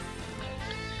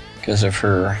 Because of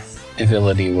her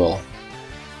ability will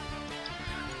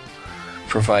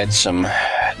provide some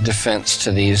defense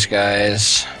to these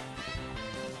guys.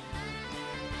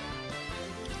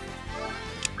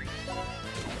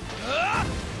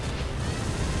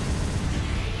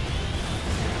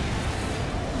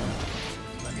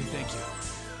 Let me thank you.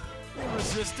 You're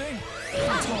resisting?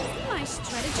 My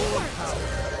strategy worked.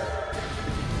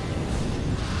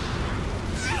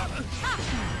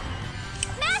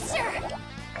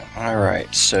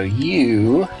 Alright, so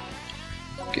you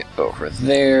get over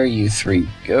there, you three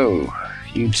go.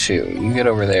 You two, you get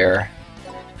over there.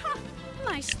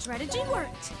 My strategy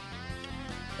worked.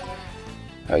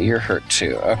 Oh, you're hurt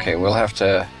too. Okay, we'll have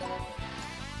to...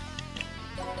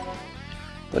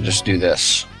 We'll just do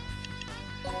this.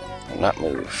 Not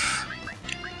move.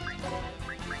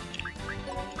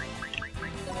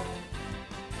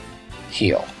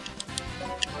 Heal.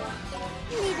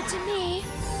 Leave it to me.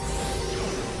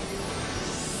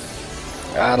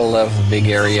 Gotta love the big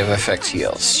area of effect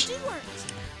heals. Strategy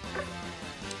worked.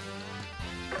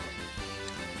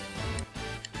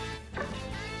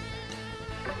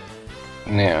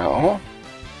 Now,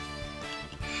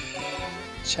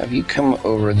 let's have you come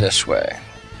over this way.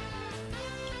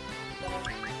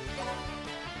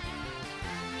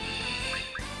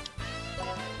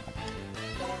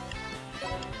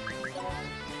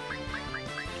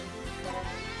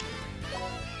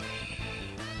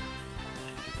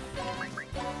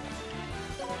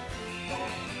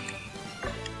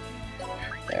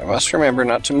 I must remember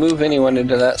not to move anyone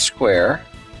into that square.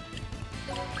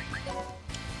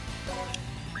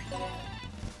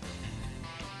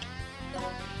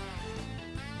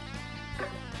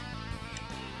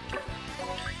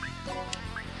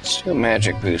 Let's do a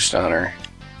magic boost on her.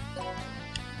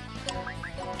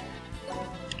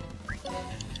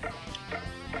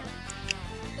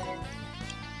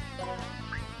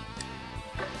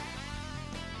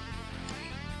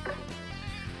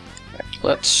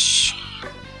 Let's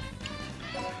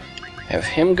have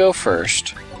him go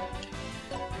first.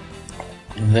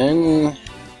 Then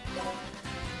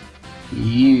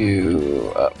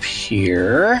you up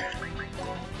here.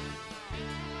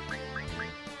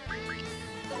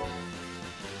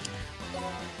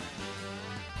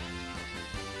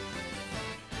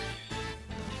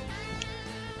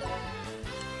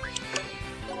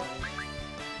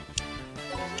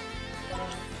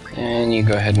 And you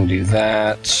go ahead and do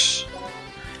that.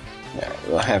 Now,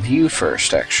 we'll have you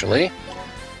first, actually.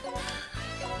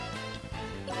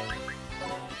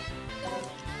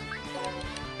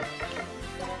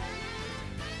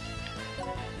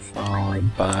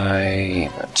 Followed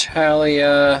by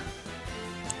Natalia.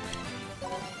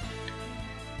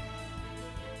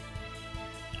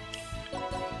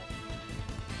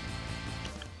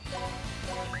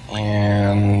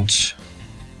 And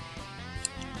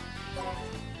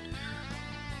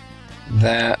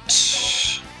that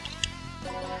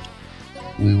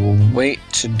we will wait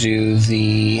to do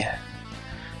the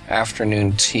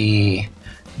afternoon tea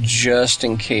just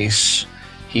in case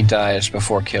he dies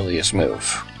before Kilia's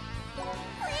move.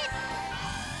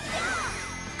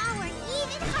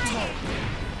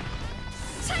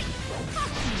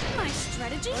 My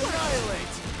strategy worked.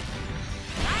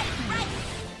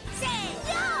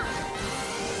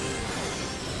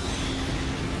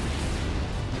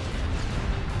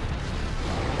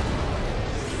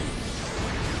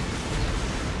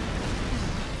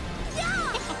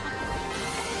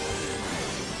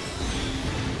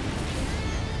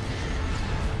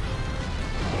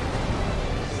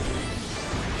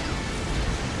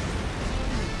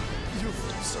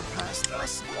 Surpassed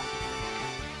us.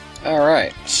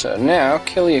 Alright, so now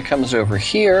Kilia comes over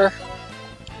here.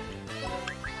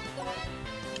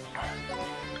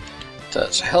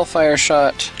 Does a Hellfire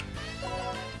shot.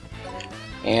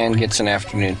 And gets an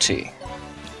afternoon tea.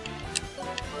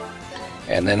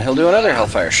 And then he'll do another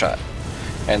Hellfire shot.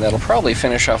 And that'll probably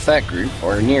finish off that group,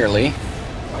 or nearly.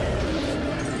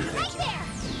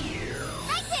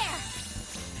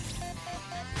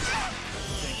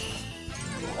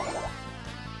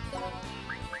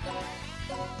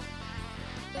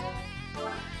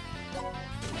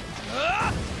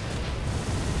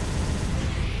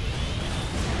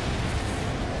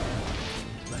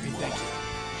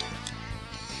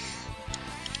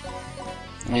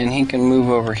 And he can move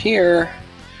over here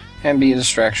and be a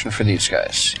distraction for these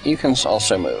guys. You can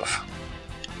also move.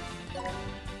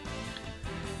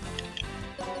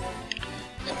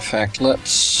 In fact,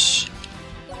 let's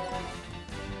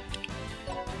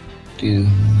do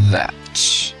that.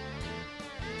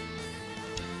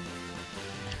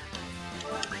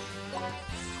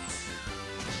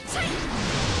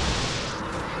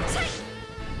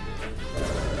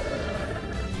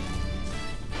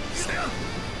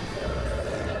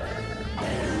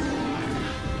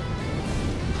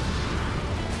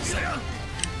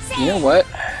 You know what?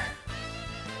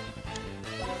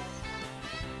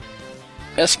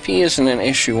 SP isn't an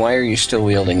issue. Why are you still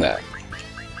wielding that?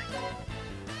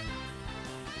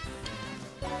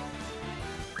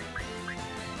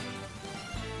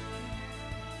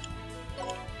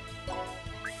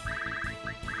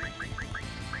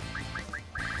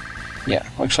 Yeah,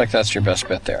 looks like that's your best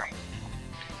bet there.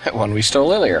 That one we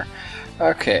stole earlier.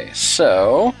 Okay,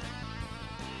 so...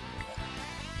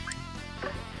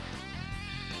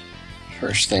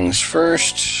 first things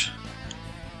first.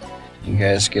 You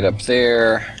guys get up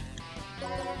there.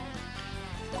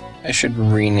 I should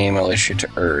rename Alicia to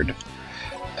Erd.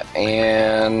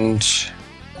 And...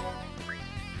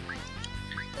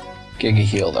 Giga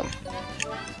heal them.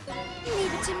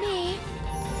 Leave it to me.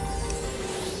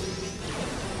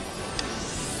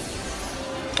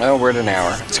 Oh, we're at an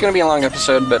hour. It's gonna be a long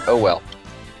episode, but oh well.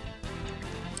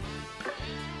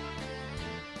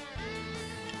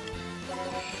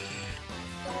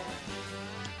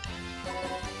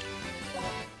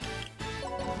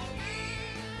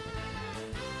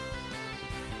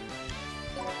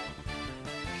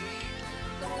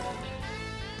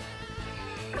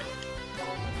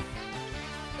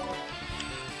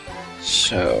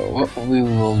 So, what we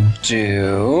will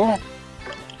do...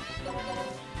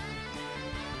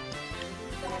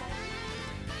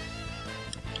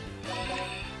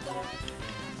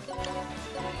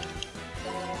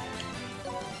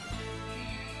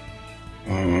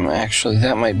 actually,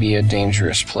 that might be a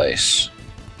dangerous place.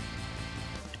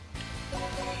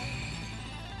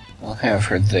 I'll have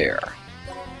her there.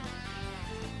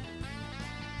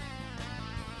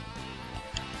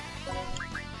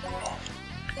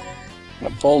 A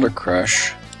Boulder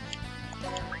Crush.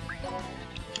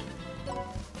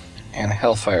 And a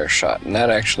Hellfire Shot. And that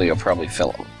actually will probably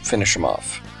finish him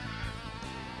off.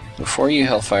 Before you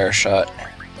Hellfire Shot,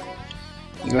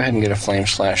 you go ahead and get a Flame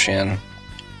Slash in.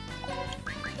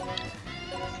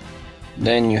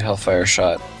 Then you Hellfire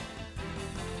Shot.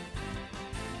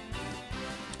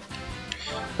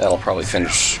 That'll probably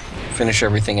finish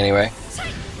everything anyway.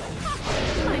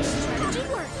 My strategy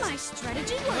worked. My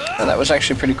strategy worked. And that was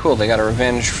actually pretty cool. They got a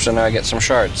revenge, so now I get some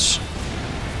shards.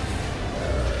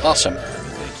 Awesome.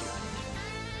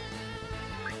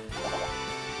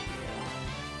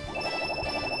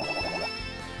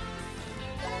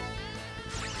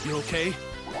 You okay?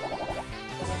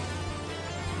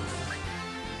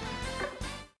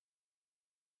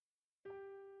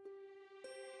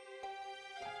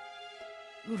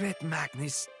 Red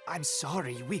Magnus, I'm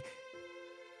sorry, we...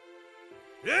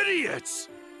 Idiots!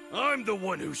 I'm the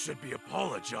one who should be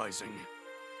apologizing.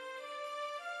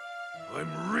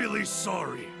 I'm really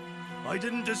sorry. I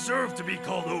didn't deserve to be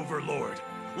called Overlord,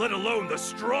 let alone the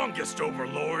strongest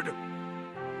Overlord.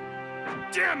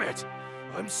 Damn it!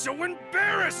 I'm so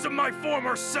embarrassed of my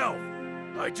former self!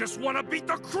 I just want to beat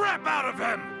the crap out of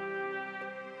him!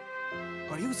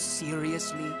 Are you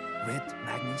seriously Red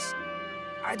Magnus?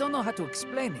 I don't know how to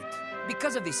explain it.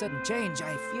 Because of the sudden change,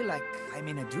 I feel like I'm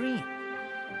in a dream.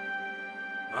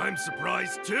 I'm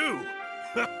surprised too!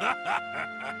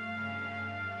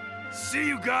 See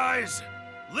you guys!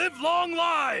 Live long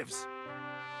lives!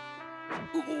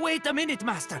 Wait a minute,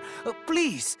 Master.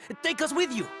 Please, take us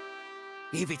with you.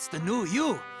 If it's the new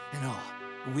you, no,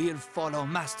 we'll follow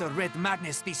Master Red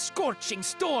Magnus, the Scorching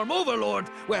Storm Overlord,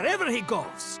 wherever he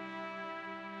goes.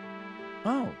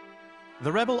 Oh,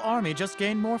 the rebel army just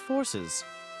gained more forces.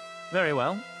 Very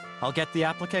well, I'll get the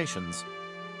applications.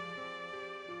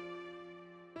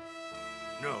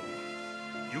 No,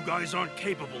 you guys aren't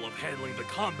capable of handling the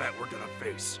combat we're gonna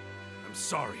face. I'm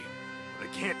sorry, but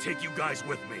I can't take you guys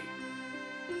with me.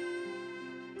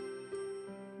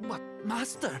 But,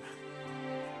 Master...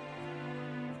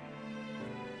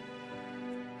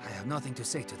 I have nothing to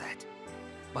say to that.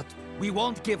 But we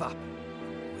won't give up.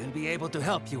 We'll be able to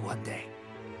help you one day.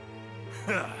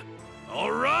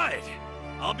 All right!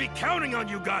 I'll be counting on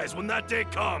you guys when that day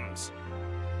comes!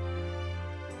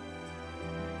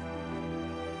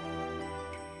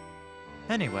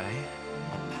 Anyway,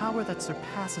 a power that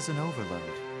surpasses an overload.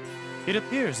 It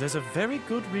appears there's a very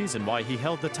good reason why he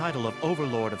held the title of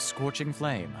Overlord of Scorching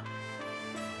Flame.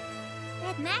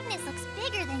 Red Magnus looks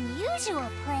bigger than usual,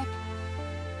 Prick.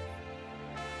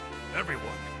 Everyone,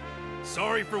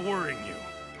 sorry for worrying you.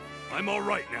 I'm all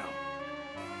right now.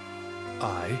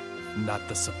 I, not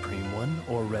the Supreme One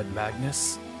or Red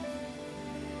Magnus?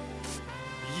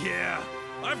 Yeah,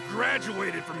 I've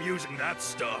graduated from using that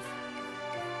stuff.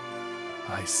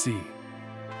 I see.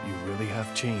 You really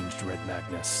have changed, Red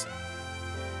Magnus.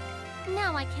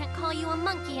 Now I can't call you a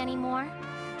monkey anymore.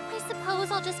 I suppose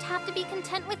I'll just have to be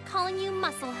content with calling you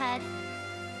Musclehead.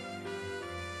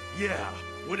 Yeah,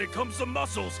 when it comes to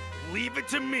muscles, leave it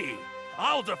to me.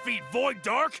 I'll defeat Void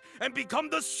Dark and become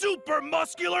the super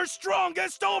muscular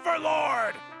strongest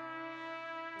Overlord!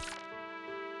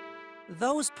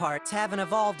 Those parts haven't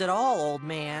evolved at all, old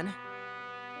man.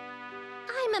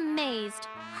 I'm amazed.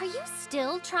 Are you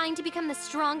still trying to become the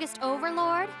strongest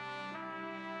Overlord?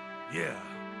 Yeah,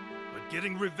 but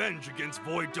getting revenge against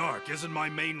Void Dark isn't my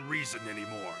main reason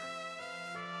anymore.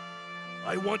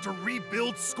 I want to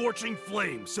rebuild Scorching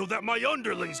Flame so that my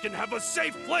underlings can have a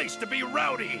safe place to be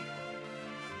rowdy.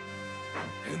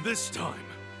 And this time,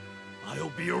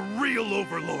 I'll be a real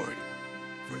overlord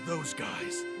for those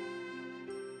guys.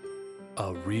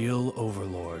 A real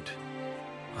overlord.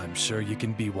 I'm sure you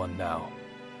can be one now.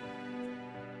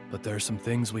 But there are some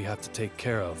things we have to take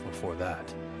care of before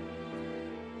that.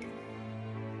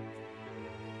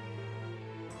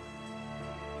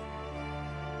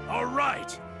 All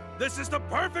right! This is the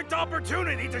perfect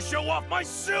opportunity to show off my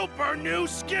super new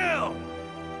skill!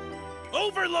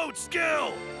 Overload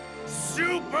skill!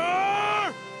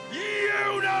 Super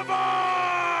Universe!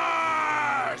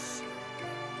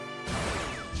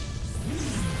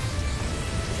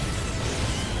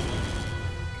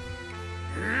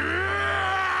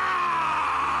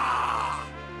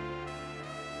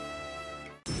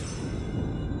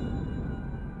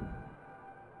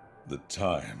 The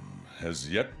time has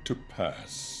yet to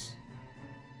pass.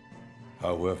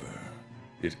 However,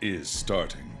 it is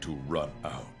starting to run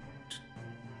out.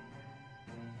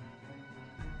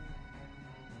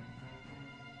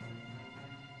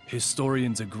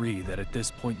 Historians agree that at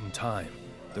this point in time,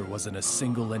 there wasn't a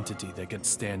single entity that could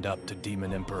stand up to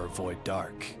Demon Emperor Void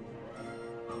Dark.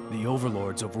 The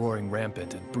overlords of Roaring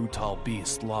Rampant and Brutal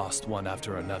Beast lost one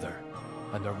after another,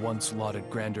 and their once lauded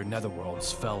grander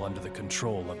netherworlds fell under the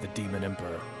control of the Demon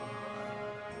Emperor.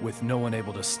 With no one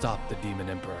able to stop the Demon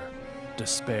Emperor,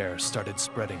 despair started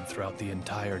spreading throughout the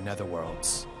entire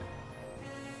netherworlds.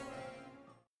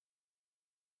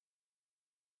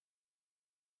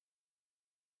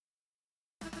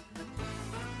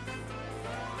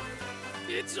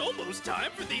 It's almost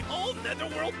time for the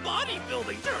all-netherworld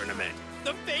bodybuilding tournament.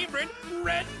 The favorite,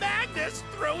 Red Magnus,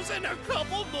 throws in a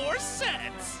couple more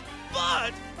sets.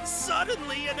 But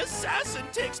suddenly an assassin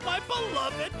takes my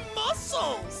beloved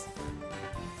muscles.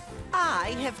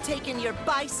 I have taken your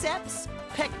biceps,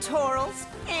 pectorals,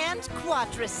 and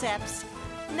quadriceps.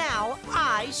 Now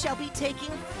I shall be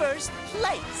taking first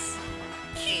place.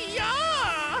 Kia!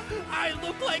 I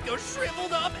look like a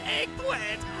shriveled up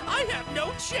eggplant. I have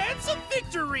no chance of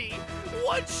victory.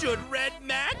 What should Red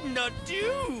Magna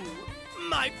do?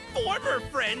 My former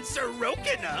friend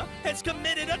Sorokina has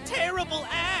committed a terrible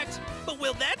act, but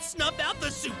will that snuff out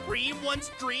the Supreme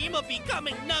One's dream of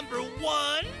becoming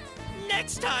 #1?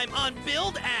 Next time on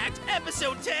Build Act,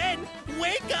 Episode 10,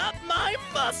 Wake Up My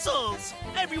Muscles!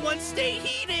 Everyone stay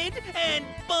heated and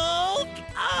bulk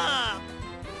up!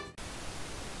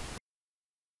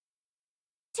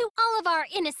 To all of our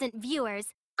innocent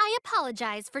viewers, I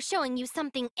apologize for showing you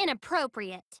something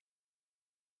inappropriate.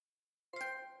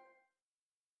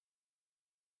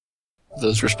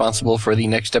 Those responsible for the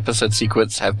next episode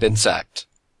sequence have been sacked.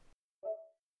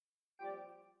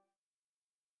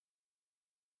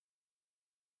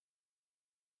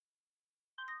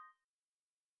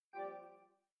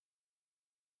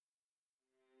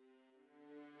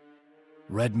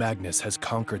 Red Magnus has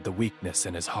conquered the weakness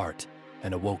in his heart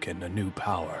and awoken a new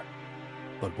power.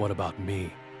 But what about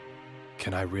me?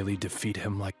 Can I really defeat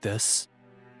him like this?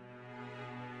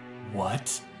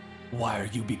 What? Why are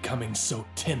you becoming so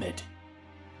timid?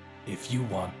 If you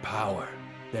want power,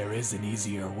 there is an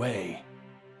easier way.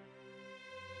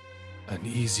 An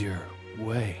easier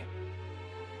way?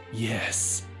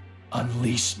 Yes.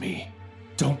 Unleash me.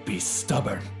 Don't be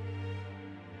stubborn.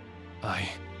 I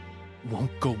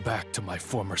won't go back to my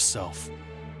former self.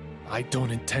 I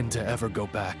don't intend to ever go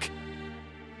back.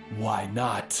 Why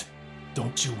not?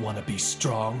 Don't you want to be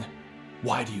strong?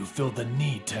 Why do you feel the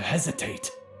need to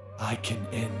hesitate? I can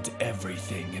end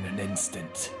everything in an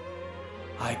instant.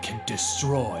 I can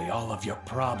destroy all of your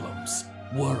problems,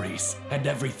 worries, and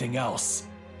everything else.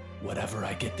 Whatever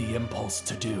I get the impulse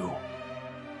to do.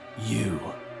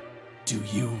 Do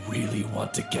you really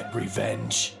want to get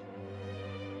revenge?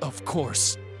 Of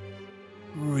course.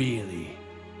 Really?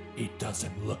 It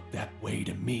doesn't look that way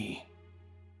to me.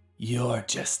 You're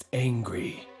just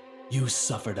angry. You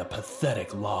suffered a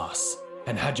pathetic loss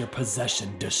and had your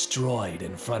possession destroyed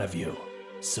in front of you,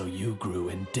 so you grew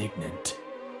indignant.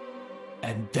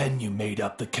 And then you made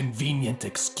up the convenient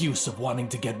excuse of wanting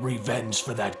to get revenge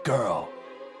for that girl.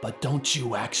 But don't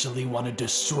you actually want to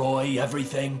destroy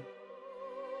everything?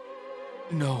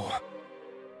 No.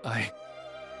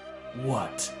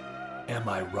 What? Am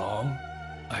I wrong?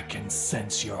 I can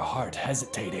sense your heart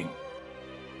hesitating.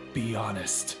 Be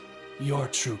honest. Your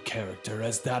true character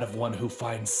is that of one who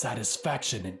finds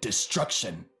satisfaction in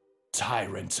destruction.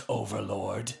 Tyrant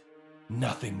Overlord.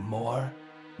 Nothing more,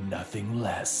 nothing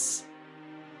less.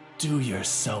 Do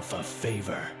yourself a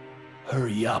favor.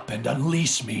 Hurry up and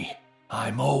unleash me.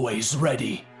 I'm always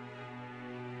ready.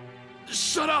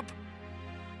 Shut up!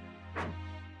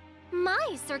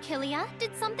 My, Sir Kilia,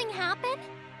 did something happen?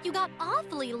 You got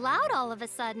awfully loud all of a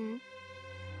sudden.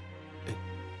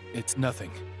 It's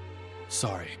nothing.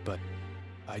 Sorry, but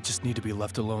I just need to be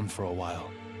left alone for a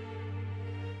while.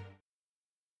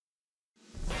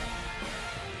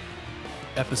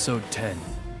 Episode 10,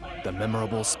 The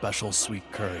Memorable Special Sweet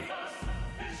Curry.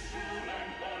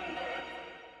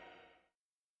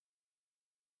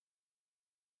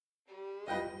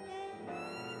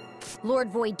 Lord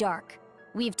Void Dark,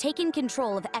 we've taken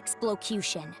control of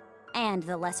Explocution and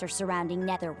the lesser surrounding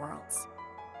netherworlds.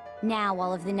 Now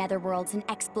all of the netherworlds in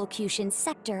Explocution's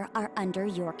sector are under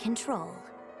your control.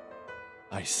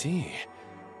 I see.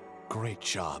 Great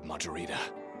job, Margarita.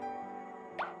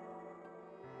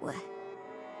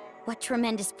 What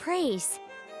tremendous praise.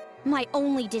 My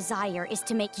only desire is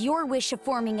to make your wish of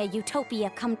forming a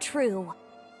utopia come true.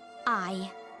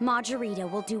 I, Margarita,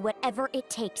 will do whatever it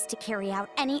takes to carry out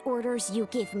any orders you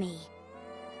give me.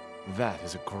 That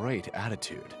is a great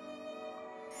attitude.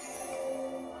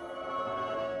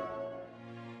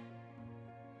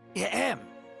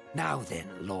 Now then,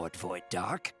 Lord Void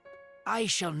Dark. I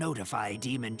shall notify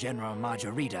Demon General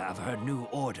Margarita of her new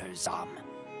orders,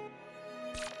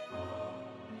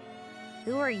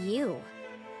 Who are you?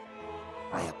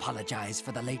 I apologize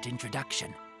for the late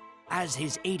introduction. As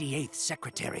his 88th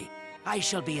secretary, I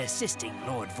shall be assisting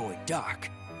Lord Void Dark.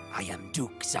 I am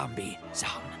Duke Zombie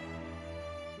Zom.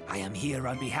 I am here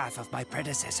on behalf of my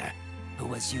predecessor, who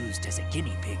was used as a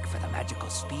guinea pig for the magical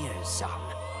spears, Zom.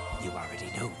 You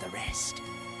already know the rest.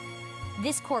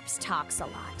 This corpse talks a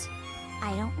lot.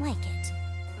 I don't like it.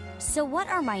 So what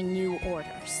are my new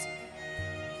orders?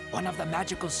 One of the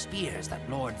magical spears that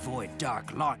Lord Void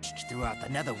Dark launched throughout the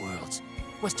netherworlds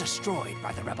was destroyed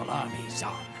by the rebel army,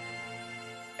 Zom.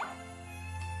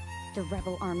 The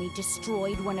rebel army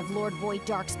destroyed one of Lord Void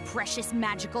Dark's precious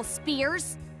magical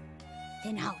spears?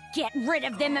 Then I'll get rid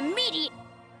of them immediately!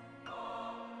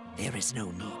 There is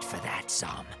no need for that,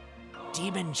 Zom.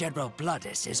 Demon General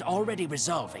Bloodus is already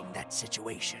resolving that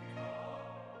situation.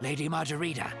 Lady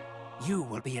Margarita, you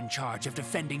will be in charge of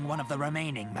defending one of the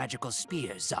remaining magical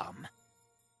spears, Zom.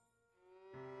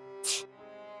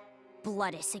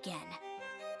 Bloodus again.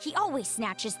 He always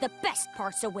snatches the best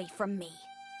parts away from me.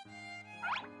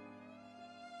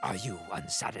 Are you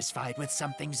unsatisfied with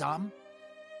something, Zom?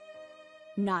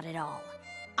 Not at all.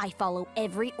 I follow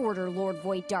every order Lord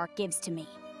Void Dark gives to me.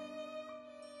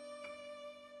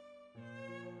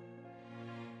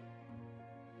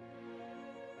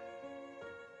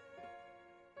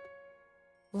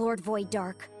 Lord Void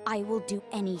Dark, I will do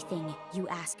anything you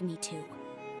ask me to,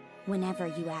 whenever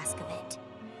you ask of it,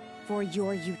 for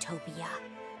your utopia.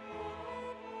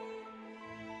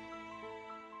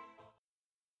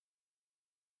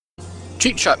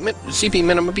 Cheat shot CP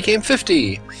minimum became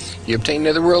 50. You obtained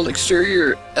Netherworld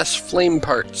Exterior S Flame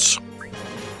parts.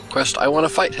 Quest I Want to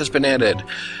Fight has been added,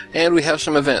 and we have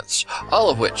some events, all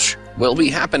of which will be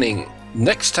happening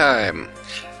next time.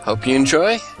 Hope you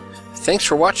enjoy. Thanks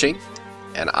for watching,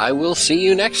 and I will see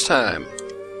you next time.